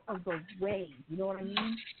out of the way. You know what I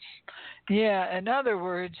mean? Yeah, in other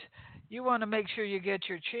words, you want to make sure you get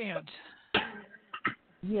your chance.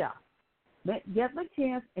 Yeah. Get my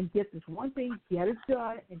chance and get this one thing, get it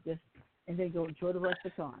done, and then go enjoy the rest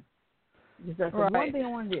of the con. Because that's the one thing I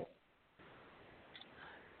want to do.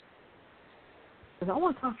 Because I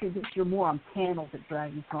want to concentrate this year more on panels at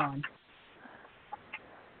Dragon Con.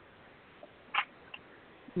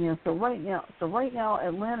 Yeah, so right now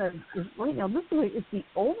Atlanta is this way it's the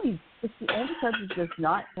only country that does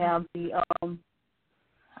not have the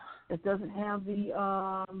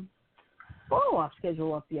photo op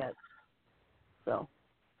schedule up yet. So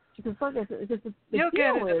because like I said, the you'll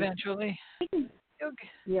deal get it is, eventually.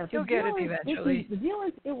 You'll get it eventually. The deal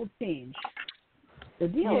is, it will change. The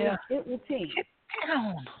deal is, it will change. Get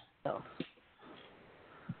down. So.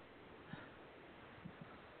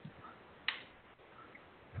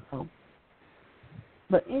 Oh.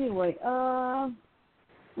 But anyway,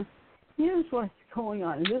 here's what's going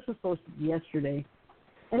on. And this was supposed to be yesterday.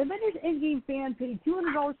 An Avengers Endgame fan paid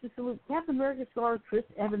 $200 to salute Captain America star Chris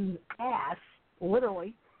Evans' ass,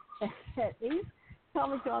 literally, at Ace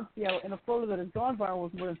Comic-Con Seattle in a photo that has gone viral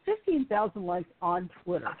with more than 15,000 likes on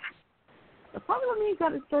Twitter. The popular meme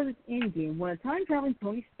got its start at Endgame when a time-traveling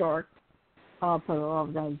Tony Stark, Jr.,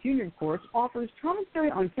 of course, offers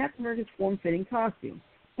commentary on Captain America's form-fitting costume.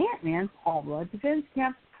 Ant-Man, Paul Rudd, defends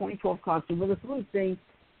Cap's 2012 costume with a salute saying,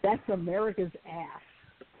 "That's America's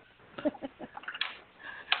ass."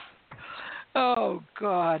 Oh,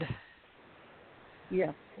 God.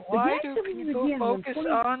 Yeah. Why do people focus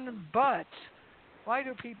on butts? Why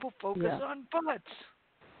do people focus on butts?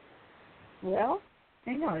 Well,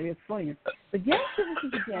 hang on, it's funny. The game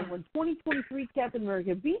finishes again when 2023 Captain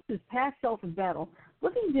America beats his past self in battle,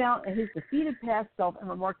 looking down at his defeated past self and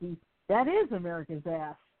remarking, "That is America's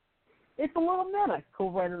ass." It's a little meta,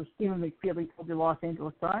 co-writer Stephen McFeely told the Los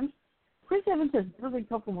Angeles Times. Chris Evans has never been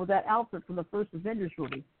comfortable with that outfit from the first Avengers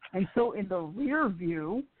movie. And so in the rear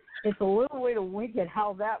view, it's a little way to wink at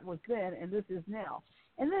how that was then and this is now.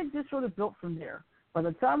 And then it just sort of built from there. By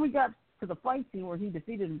the time we got to the fight scene where he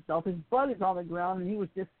defeated himself, his butt is on the ground and he was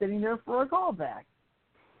just sitting there for a callback.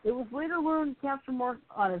 It was later learned Cap's remark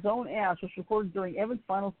on his own ass was recorded during Evans'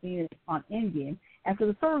 final scene on Endgame after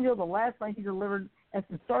the star revealed the last line he delivered as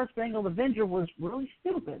the Star Spangled Avenger was really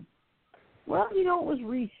stupid. Well, it was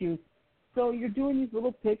reshoots. So you're doing these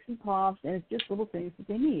little picks and pops, and it's just little things that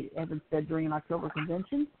they need, Evans said during an October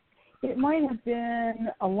convention. It might have been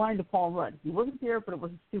a line to Paul Rudd. He wasn't there, but it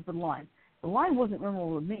was a stupid line. The line wasn't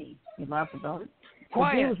memorable to me. He laughed about it.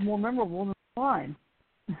 Quiet. It was more memorable than the line.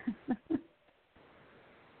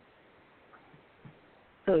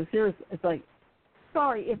 So seriously, it's like,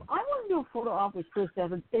 sorry, if I want to do a photo op with Chris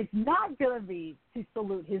Evans, it's not going to be to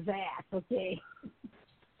salute his ass, okay?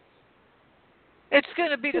 It's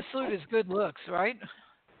going to be to salute his good looks, right?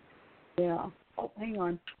 Yeah. Oh, hang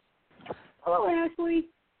on. Hello, Ashley.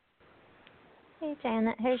 Hey,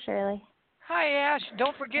 Janet. Hey, Shirley. Hi, Ash.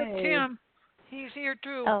 Don't forget Tim. He's here,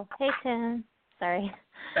 too. Oh, hey, Tim. Sorry.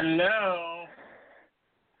 Hello.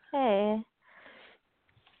 Hey.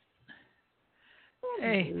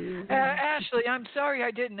 Hey, Ashley, I'm sorry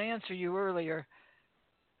I didn't answer you earlier.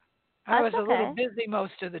 I was a little busy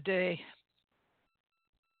most of the day.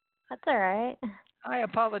 That's all right. I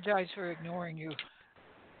apologize for ignoring you.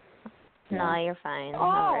 No, you're fine.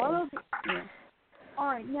 Oh, okay. All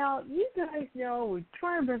right. Now, you guys know we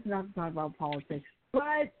try our best not to talk about politics,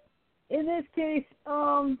 but in this case,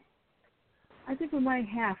 I think we might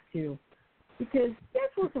have to, because guess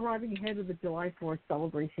what's arriving ahead of the July 4th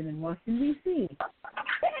celebration in Washington, D.C.?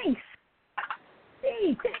 Thanks!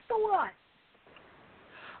 Hey, thanks a lot!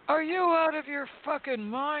 Are you out of your fucking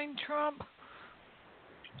mind, Trump?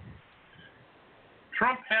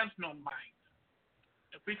 Trump has no mind.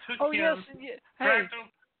 If we took him, yes.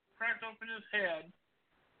 cracked open his head,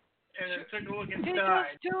 and then took a look inside. He does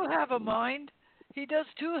too have a mind. He does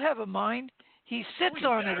too have a mind. He sits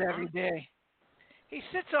on it every day. He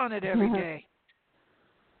sits on it every day.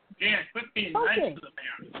 Jan, quit being nice to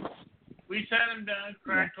the man. We sat him down,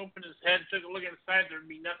 cracked open his head, took a look inside. There'd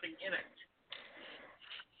be nothing in it.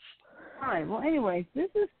 All right. Well, anyway, this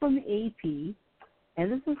is from the AP,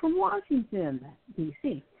 and this is from Washington,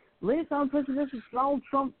 D.C. Latest on President Donald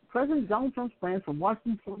Trump's plans for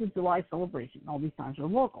Washington's 4th of July celebration. All these times are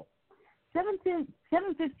local.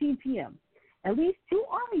 7:15 p.m. At least 2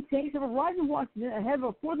 Army tanks have arrived in Washington ahead of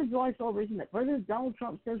a 4th of July celebration that President Donald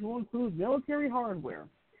Trump says will include military hardware.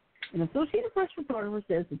 An Associated Press photographer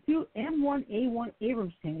says the 2 M1A1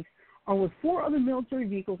 Abrams tanks are with 4 other military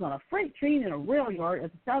vehicles on a freight train in a rail yard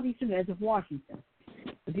at the southeastern edge of Washington.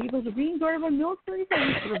 The vehicles are being guarded by military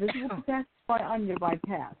tanks that are visible to pass by on nearby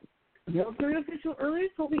paths. A military official earlier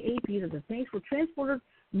told the AP that the tanks were transported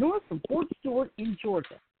north from Fort Stewart in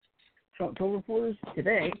Georgia. Trump told reporters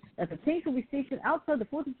today that the tanks will be stationed outside the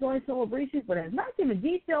 4th of July celebration, but has not given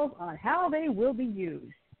details on how they will be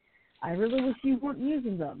used. I really wish you weren't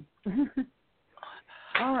using them.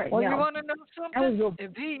 All right. Well, now, you want to know something?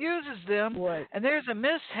 If he uses them, and there's a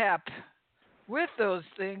mishap with those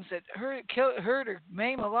things that hurt or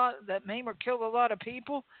maim or kill a lot of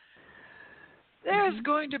people, there's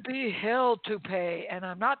going to be hell to pay, and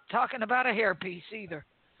I'm not talking about a hairpiece either.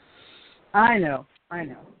 I know.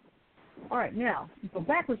 All right, now, go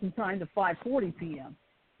backwards in time to 5:40 p.m.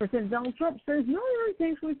 President Donald Trump says military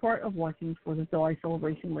tanks will be part of Washington's 4th of July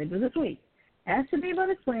celebration later this week. Asked today about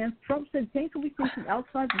his plans, Trump said tanks will be stationed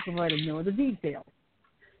outside to provide no other details.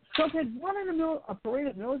 Trump had wanted a parade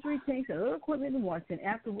of military tanks and other equipment in Washington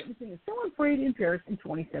after witnessing a similar parade in Paris in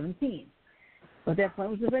 2017. But that plan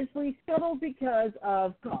was eventually scuttled because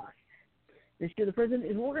of cost. This year, the president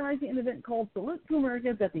is organizing an event called Salute to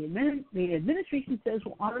America that the administration says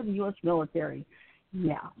will honor the U.S. military.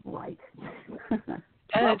 Yeah, right.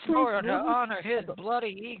 And it's more to honor his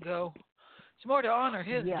bloody ego. It's more to honor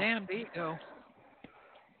his damned ego.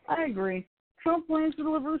 I agree. Trump plans to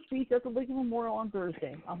deliver a speech at the Lincoln Memorial on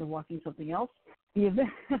Thursday. I'll be watching something else. The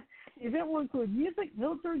event will include music,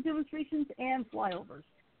 military demonstrations, and flyovers.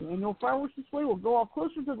 The annual fireworks display will go off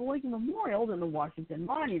closer to the Lincoln Memorial than the Washington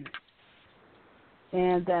Monument.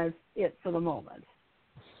 And that's it for the moment.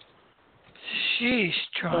 Sheesh,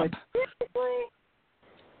 Trump.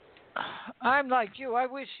 I'm like you. I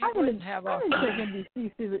wish he wouldn't have I didn't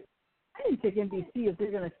check NBC if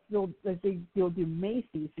they're going to still do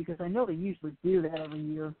Macy's, because I know they usually do that every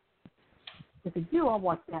year. If they do, I'll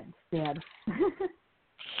watch that instead.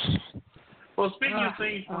 Well, speaking of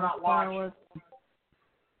things we're not watching,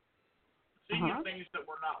 things that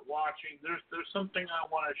we're not watching, there's something I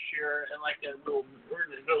want to share, and like we're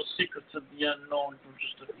going to go secrets of the unknown for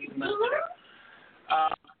just a few minutes.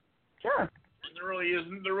 Sure. There really is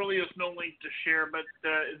no link to share, but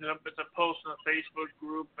it's a post in the Facebook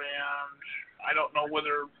group, and I don't know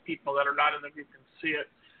whether people that are not in the group can see it.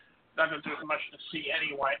 Not that there's much to see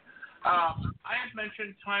anyway. I have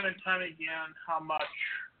mentioned time and time again how much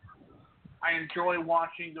I enjoy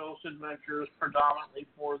watching those adventures predominantly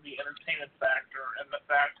for the entertainment factor and the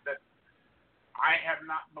fact that I have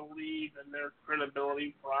not believed in their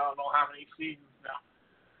credibility for I don't know how many seasons now.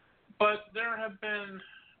 But there have been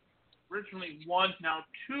originally one, now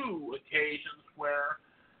two occasions where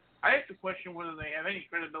I have to question whether they have any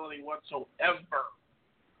credibility whatsoever.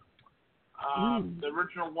 The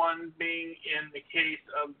original one being in the case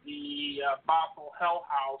of the Bothell Hell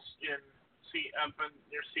House near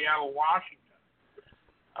Seattle, Washington.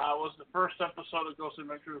 Was the first episode of Ghost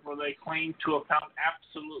Adventures where they claimed to have found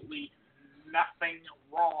absolutely nothing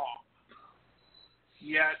wrong.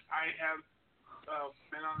 Yet I have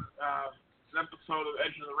been on an episode of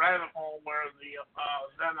Edge of the Rabbit Hole where the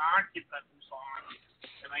then occupant was on,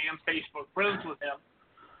 and I am Facebook friends with him,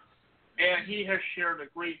 and he has shared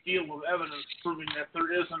a great deal of evidence proving that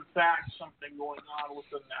there is in fact something going on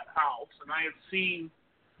within that house. And I have seen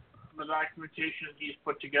the documentation that he's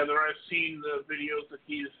put together. I've seen the videos that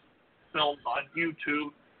he's filmed on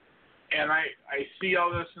YouTube, and I see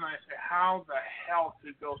all this and I say, how the hell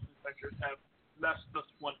could Ghost Adventures have messed this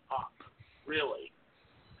one up, really?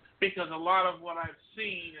 Because a lot of what I've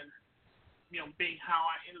seen, and being how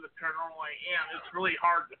into the paranormal I am, it's really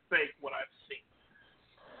hard to fake what I've seen.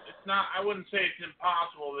 It's not. I wouldn't say it's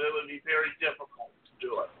impossible, but it would be very difficult to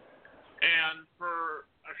do it. And for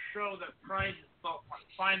a show that prides itself on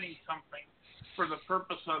finding something for the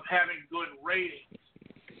purpose of having good ratings,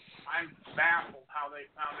 I'm baffled how they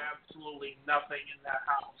found absolutely nothing in that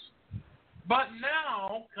house. But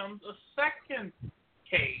now comes a second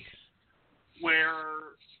case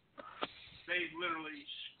where they literally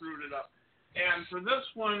screwed it up. And for this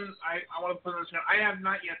one, I want to put this here. I have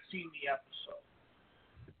not yet seen the episode.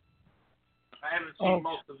 I haven't seen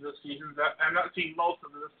most of this season. I've not seen most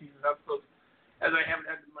of this season's episodes, as I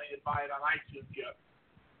haven't had the money to buy it on iTunes yet.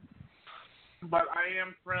 But I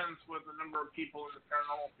am friends with a number of people in the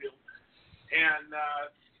paranormal field. And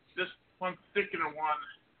this one particular one,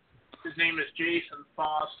 his name is Jason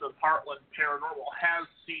Foss of Heartland Paranormal, has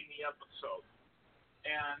seen the episode.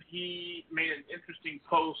 And he made an interesting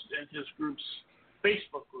post in his group's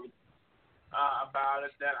Facebook group about it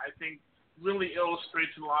that I think really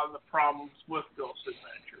illustrates a lot of the problems with Ghost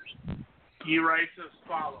Adventures. He writes as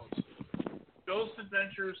follows: Ghost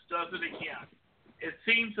Adventures does it again. It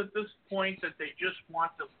seems at this point that they just want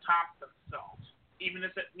to top themselves, even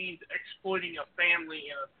if it means exploiting a family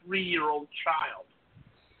and a 3-year-old child.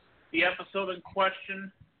 The episode in question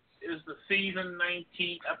is the season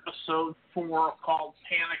 19 episode 4 called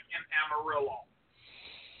Panic in Amarillo.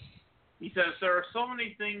 He says, there are so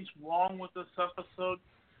many things wrong with this episode,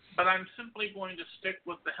 but I'm simply going to stick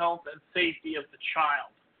with the health and safety of the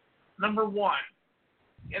child. Number 1,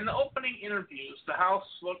 in the opening interviews, the house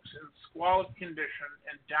looks in squalid condition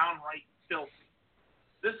and downright filthy.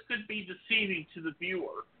 This could be deceiving to the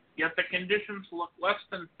viewer, yet the conditions look less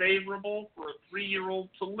than favorable for a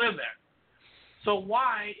 3-year-old to live in. So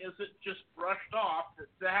why is it just brushed off that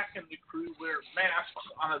Zach and the crew wear masks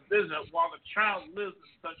on a visit while the child lives in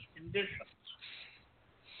such conditions?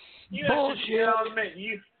 Bullshit.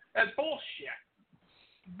 That's bullshit.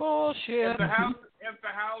 Bullshit. If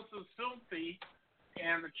the house is filthy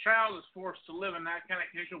and the child is forced to live in that kind of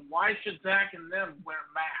condition, why should Zach and them wear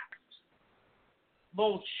masks?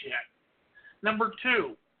 Bullshit. Number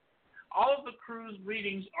 2, all of the crew's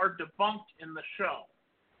readings are debunked in the show.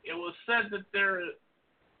 It was said that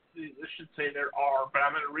I should say there are, but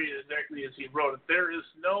I'm going to read it exactly as he wrote it. There is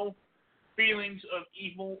no feelings of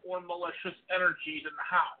evil or malicious energies in the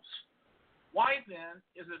house. Why then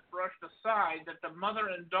is it brushed aside that the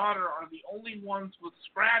mother and daughter are the only ones with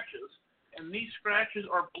scratches, and these scratches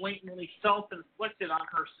are blatantly self-inflicted on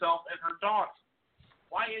herself and her daughter?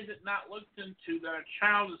 Why is it not looked into that a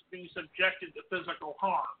child is being subjected to physical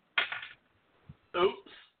harm?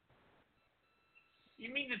 Oops.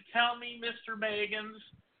 You mean to tell me, Mr. Bagans,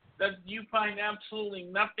 that you find absolutely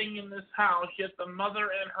nothing in this house, yet the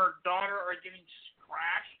mother and her daughter are getting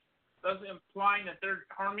scratched, thus implying that they're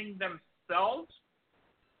harming themselves?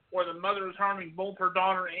 Or the mother is harming both her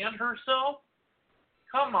daughter and herself?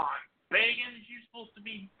 Come on, Bagans, you're supposed to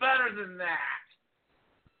be better than that.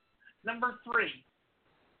 Number 3.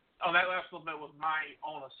 Oh, that last little bit was my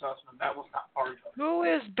own assessment. That was not part of it. Who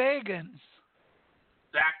is Bagans?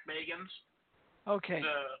 Zach Bagans. Okay.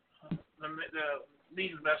 The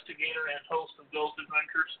lead investigator and host of Ghost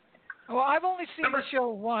Adventures. Well, I've only seen the show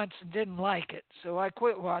once and didn't like it, so I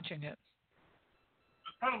quit watching it.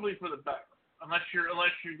 Probably for the better, unless you're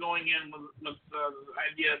going in with the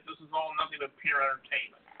idea that this is all nothing but pure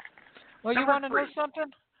entertainment. Well, you want to know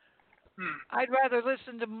something? I'd rather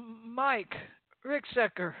listen to Mike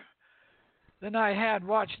Ricksecker than I had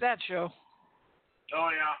watched that show. Oh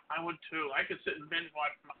yeah, I would too. I could sit and binge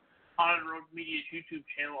watch Haunted Road Media's YouTube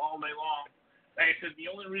channel all day long. Like I said, the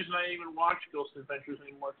only reason I even watch Ghost Adventures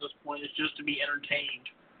anymore at this point is just to be entertained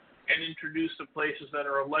and introduced to places that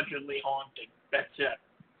are allegedly haunted. That's it.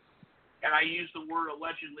 And I use the word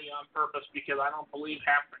allegedly on purpose because I don't believe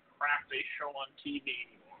half the crap they show on TV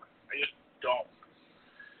anymore. I just don't.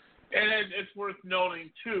 And it's worth noting,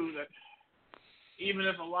 too, that even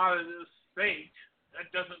if a lot of this is fake, that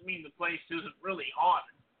doesn't mean the place isn't really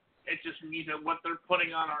haunted. It just means that what they're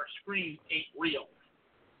putting on our screen ain't real.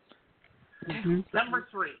 Mm-hmm. Number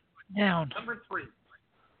 3. Down. Number 3.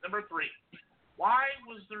 Why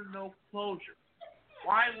was there no closure?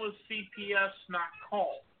 Why was CPS not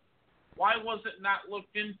called? Why was it not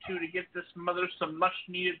looked into to get this mother some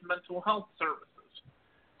much-needed mental health services?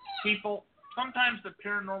 People, sometimes the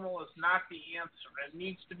paranormal is not the answer and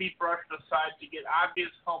needs to be brushed aside to get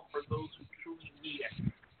obvious help for those who truly need it.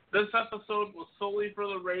 This episode was solely for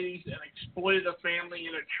the ratings and exploited a family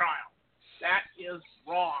and a child. That is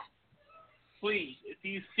wrong. Please, if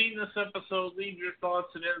you've seen this episode, leave your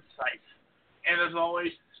thoughts and insights. And as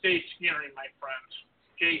always, stay scary, my friends.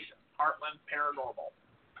 Jason, Heartland Paranormal.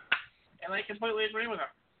 And I completely agree with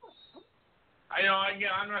him.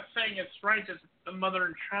 I'm not saying it's right that the mother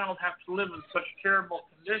and child have to live in such terrible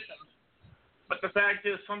conditions, but the fact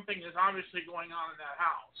is something is obviously going on in that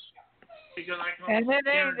house. Because I can and it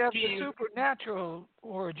ain't of guarantee the supernatural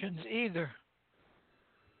origins either.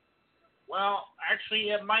 Well,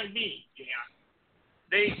 actually, it might be, Jan.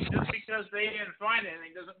 Just because they didn't find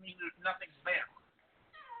anything doesn't mean there's nothing there.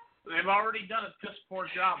 They've already done a piss poor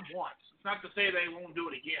job once. It's not to say they won't do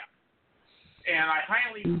it again. And I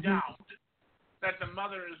highly doubt that the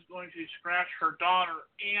mother is going to scratch her daughter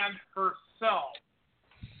and herself.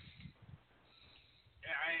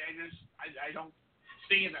 I don't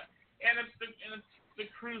see that. And if the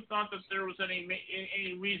crew thought that there was any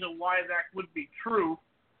reason why that would be true,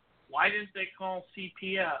 why didn't they call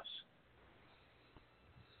CPS?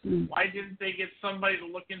 Why didn't they get somebody to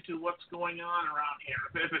look into what's going on around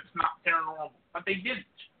here if it's not paranormal? But they didn't.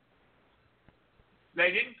 They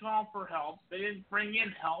didn't call for help. They didn't bring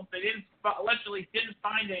in help. They allegedly didn't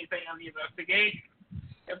find anything on the investigation.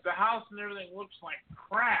 If the house and everything looks like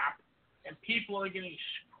crap and people are getting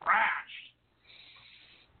scratched,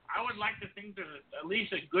 I would like to think there's at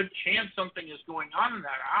least a good chance something is going on in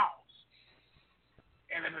that house.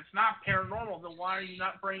 And if it's not paranormal, then why are you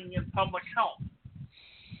not bringing in public help?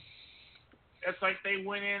 It's like they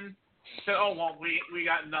went in, said, oh, well, we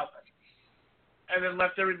got nothing. And then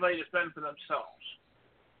left everybody to fend for themselves.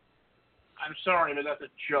 I'm sorry, but that's a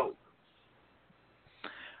joke.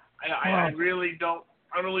 I really don't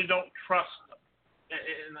trust them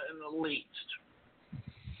in the least.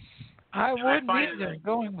 I wouldn't either,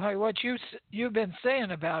 going by what you've been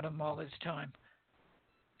saying about them all this time.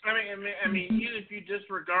 I mean, even if you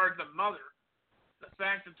disregard the mother, the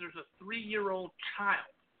fact that there's a 3-year-old child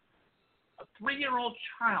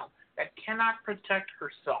that cannot protect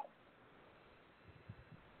herself.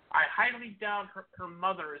 I highly doubt her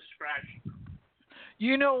mother is scratching.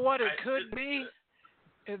 You know what it could be?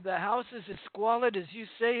 If the house is as squalid as you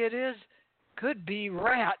say it is, could be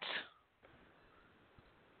rats.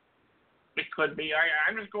 It could be.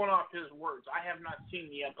 I'm just going off his words. I have not seen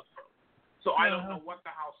the episode, so I don't know what the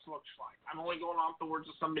house looks like. I'm only going off the words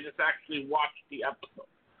of somebody that's actually watched the episode.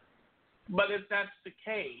 But if that's the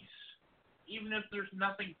case, even if there's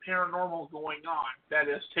nothing paranormal going on, that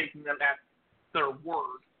is taking them at their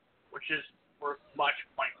word, which is worth much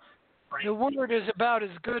point. Right? The word is about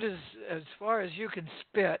as good as far as you can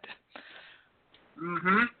spit.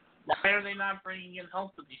 Mm-hmm. Why are they not bringing in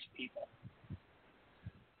help for these people?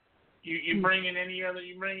 You bring in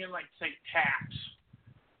you bring in, like, say, TAPS.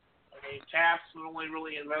 Okay, TAPS would only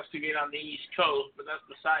really investigate on the East Coast, but that's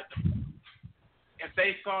beside the point. If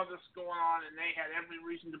they saw this going on and they had every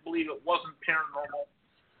reason to believe it wasn't paranormal,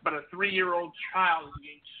 but a 3-year-old child is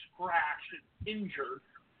getting scratched and injured,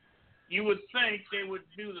 you would think they would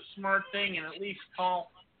do the smart thing and at least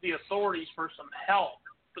call the authorities for some help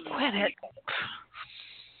for these people.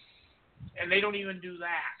 And they don't even do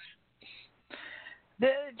that.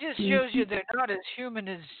 It just shows you they're not as human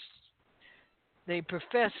as they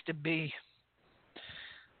profess to be.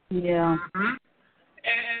 Yeah. Mm-hmm.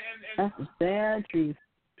 And that's the sad truth.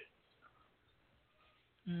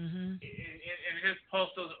 Mm-hmm. And his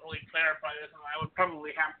post doesn't really clarify this, and I would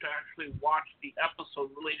probably have to actually watch the episode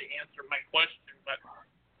really to answer my question. But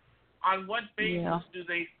on what basis do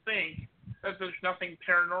they think that there's nothing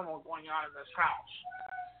paranormal going on in this house?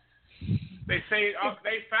 They say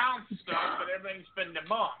they found stuff, but everything's been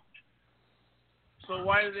debunked. So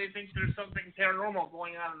why do they think there's something paranormal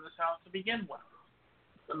going on in this house to begin with?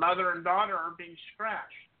 The mother and daughter are being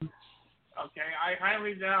scratched. Okay, I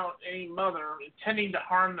highly doubt any mother intending to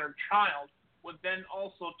harm their child would then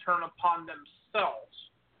also turn upon themselves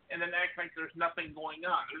and then act like there's nothing going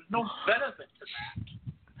on. There's no benefit to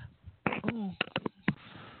that.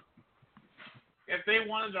 If they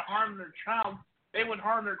wanted to harm their child, they would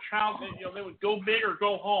harm their child. They would go big or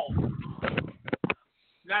go home.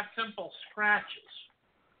 Not simple scratches.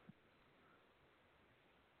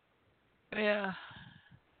 Yeah.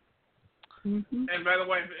 Mm-hmm. And by the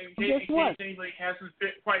way, in case anybody hasn't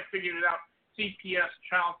quite figured it out, CPS,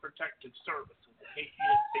 Child Protective Services, in case you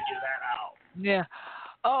didn't figure that out. Yeah.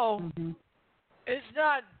 Oh, It's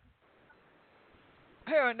not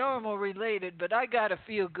paranormal related, but I got a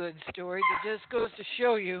feel-good story that just goes to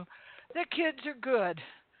show you that kids are good.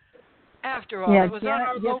 After all, it was Janet, on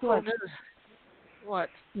our local news. What?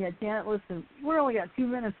 Yeah, Janet, listen, we only got 2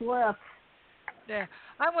 minutes left. Yeah,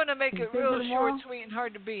 I'm going to make it real short, sweet, and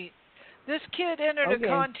hard to beat. This kid entered a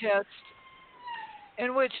contest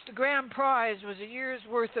in which the grand prize was a year's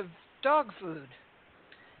worth of dog food.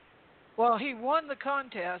 Well, he won the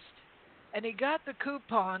contest, and he got the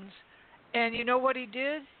coupons, and you know what he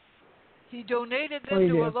did? He donated them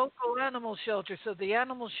to a local animal shelter so the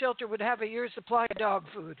animal shelter would have a year's supply of dog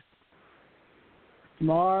food.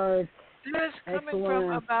 Smart. This is coming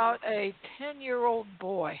from about a 10-year-old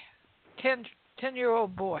boy.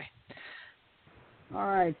 10-year-old boy. All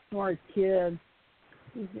right, smart kid.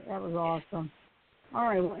 That was awesome. All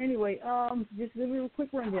right, well, anyway, just a real quick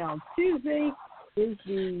rundown. Tuesday is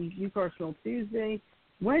the New Car Show Tuesday.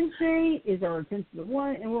 Wednesday is our Attention to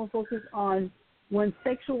One, and we'll focus on when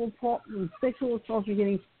sexual assaults are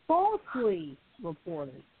getting falsely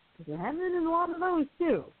reported. Because there have been a lot of those,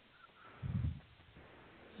 too.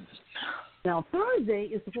 Now, Thursday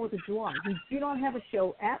is the 4th of July. We do not have a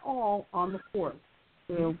show at all on the 4th.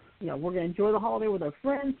 So, we're going to enjoy the holiday with our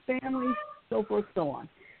friends, families, so forth, so on.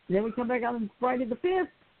 And then we come back on Friday the 5th.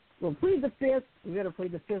 We'll plead the 5th. We've got to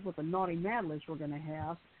plead the 5th with the naughty mad list we're going to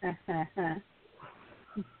have.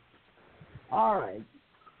 All right.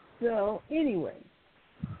 So, anyway,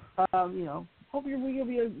 hope your week will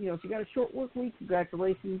be, if you got a short work week,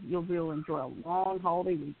 congratulations. You'll be able to enjoy a long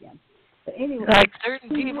holiday weekend. But anyway, like certain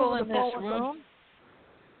people in this room?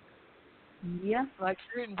 Yeah. Like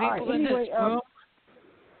certain people in this room?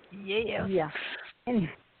 Yeah. Yeah.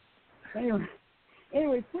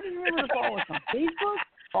 Anyway, please remember to follow us on Facebook,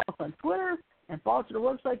 follow us on Twitter, and follow us on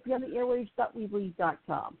our website,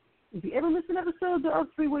 beyondtheairwaves.weebly.com. If you ever miss an episode, there are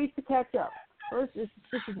 3 ways to catch up. First is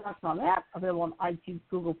the Stitcher.com app, available on iTunes,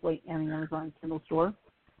 Google Play, and the Amazon Kindle store.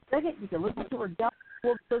 Second, you can listen to our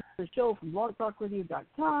download search for the show from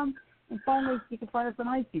blogtalkradio.com. And finally, you can find us on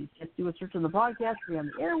iTunes. Just do a search on the podcast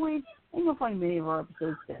Beyond the Airwaves, and you'll find many of our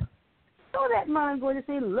episodes there. So with that in mind, I'm going to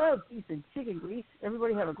say love, peace, and chicken grease.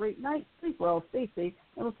 Everybody have a great night. Sleep well, stay safe,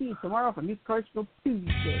 and we'll see you tomorrow for New Carsville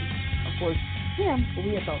Tuesday. Of course, Tim will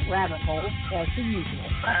be at the rabbit hole as per usual.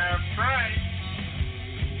 That's right.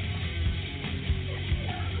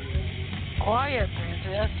 Quiet,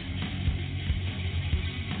 princess.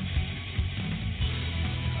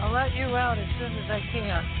 I'll let you out as soon as I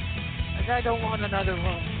can. Like I don't want another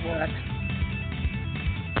room wet.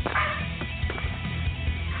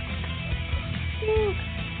 Woo.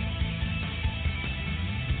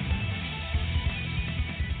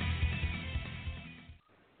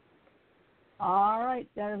 All right,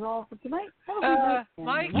 that is all for tonight. Have a good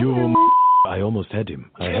night. Mike? I almost had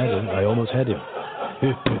him. I almost had him.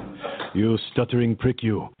 You stuttering prick,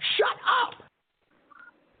 you. Shut up!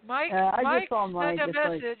 Mike, I Mike just saw Mike. sent a It's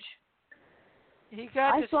message. He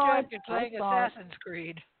got distracted playing Assassin's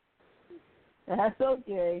Creed. That's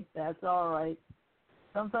okay. That's all right.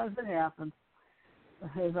 Sometimes it happens.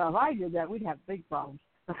 If I did that, we'd have big problems.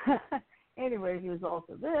 Anyway, he was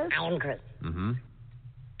also this. I'm Groot. Mm-hmm.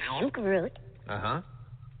 I'm Groot. Uh-huh.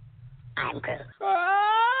 I'm Groot.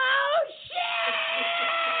 Oh, shit!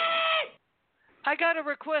 I got a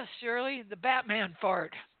request, Shirley. The Batman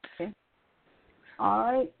fart. Okay. All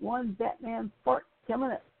right, one Batman fart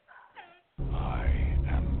coming up. I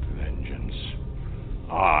am vengeance.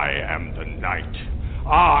 I am the night.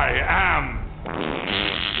 I am.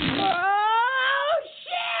 Oh,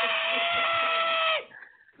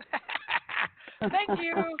 shit! Thank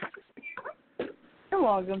you. You're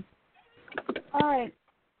welcome. All right.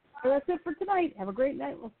 Well, that's it for tonight. Have a great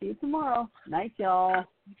night. We'll see you tomorrow. Night, y'all.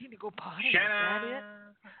 You need to go potty. Is that it?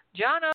 John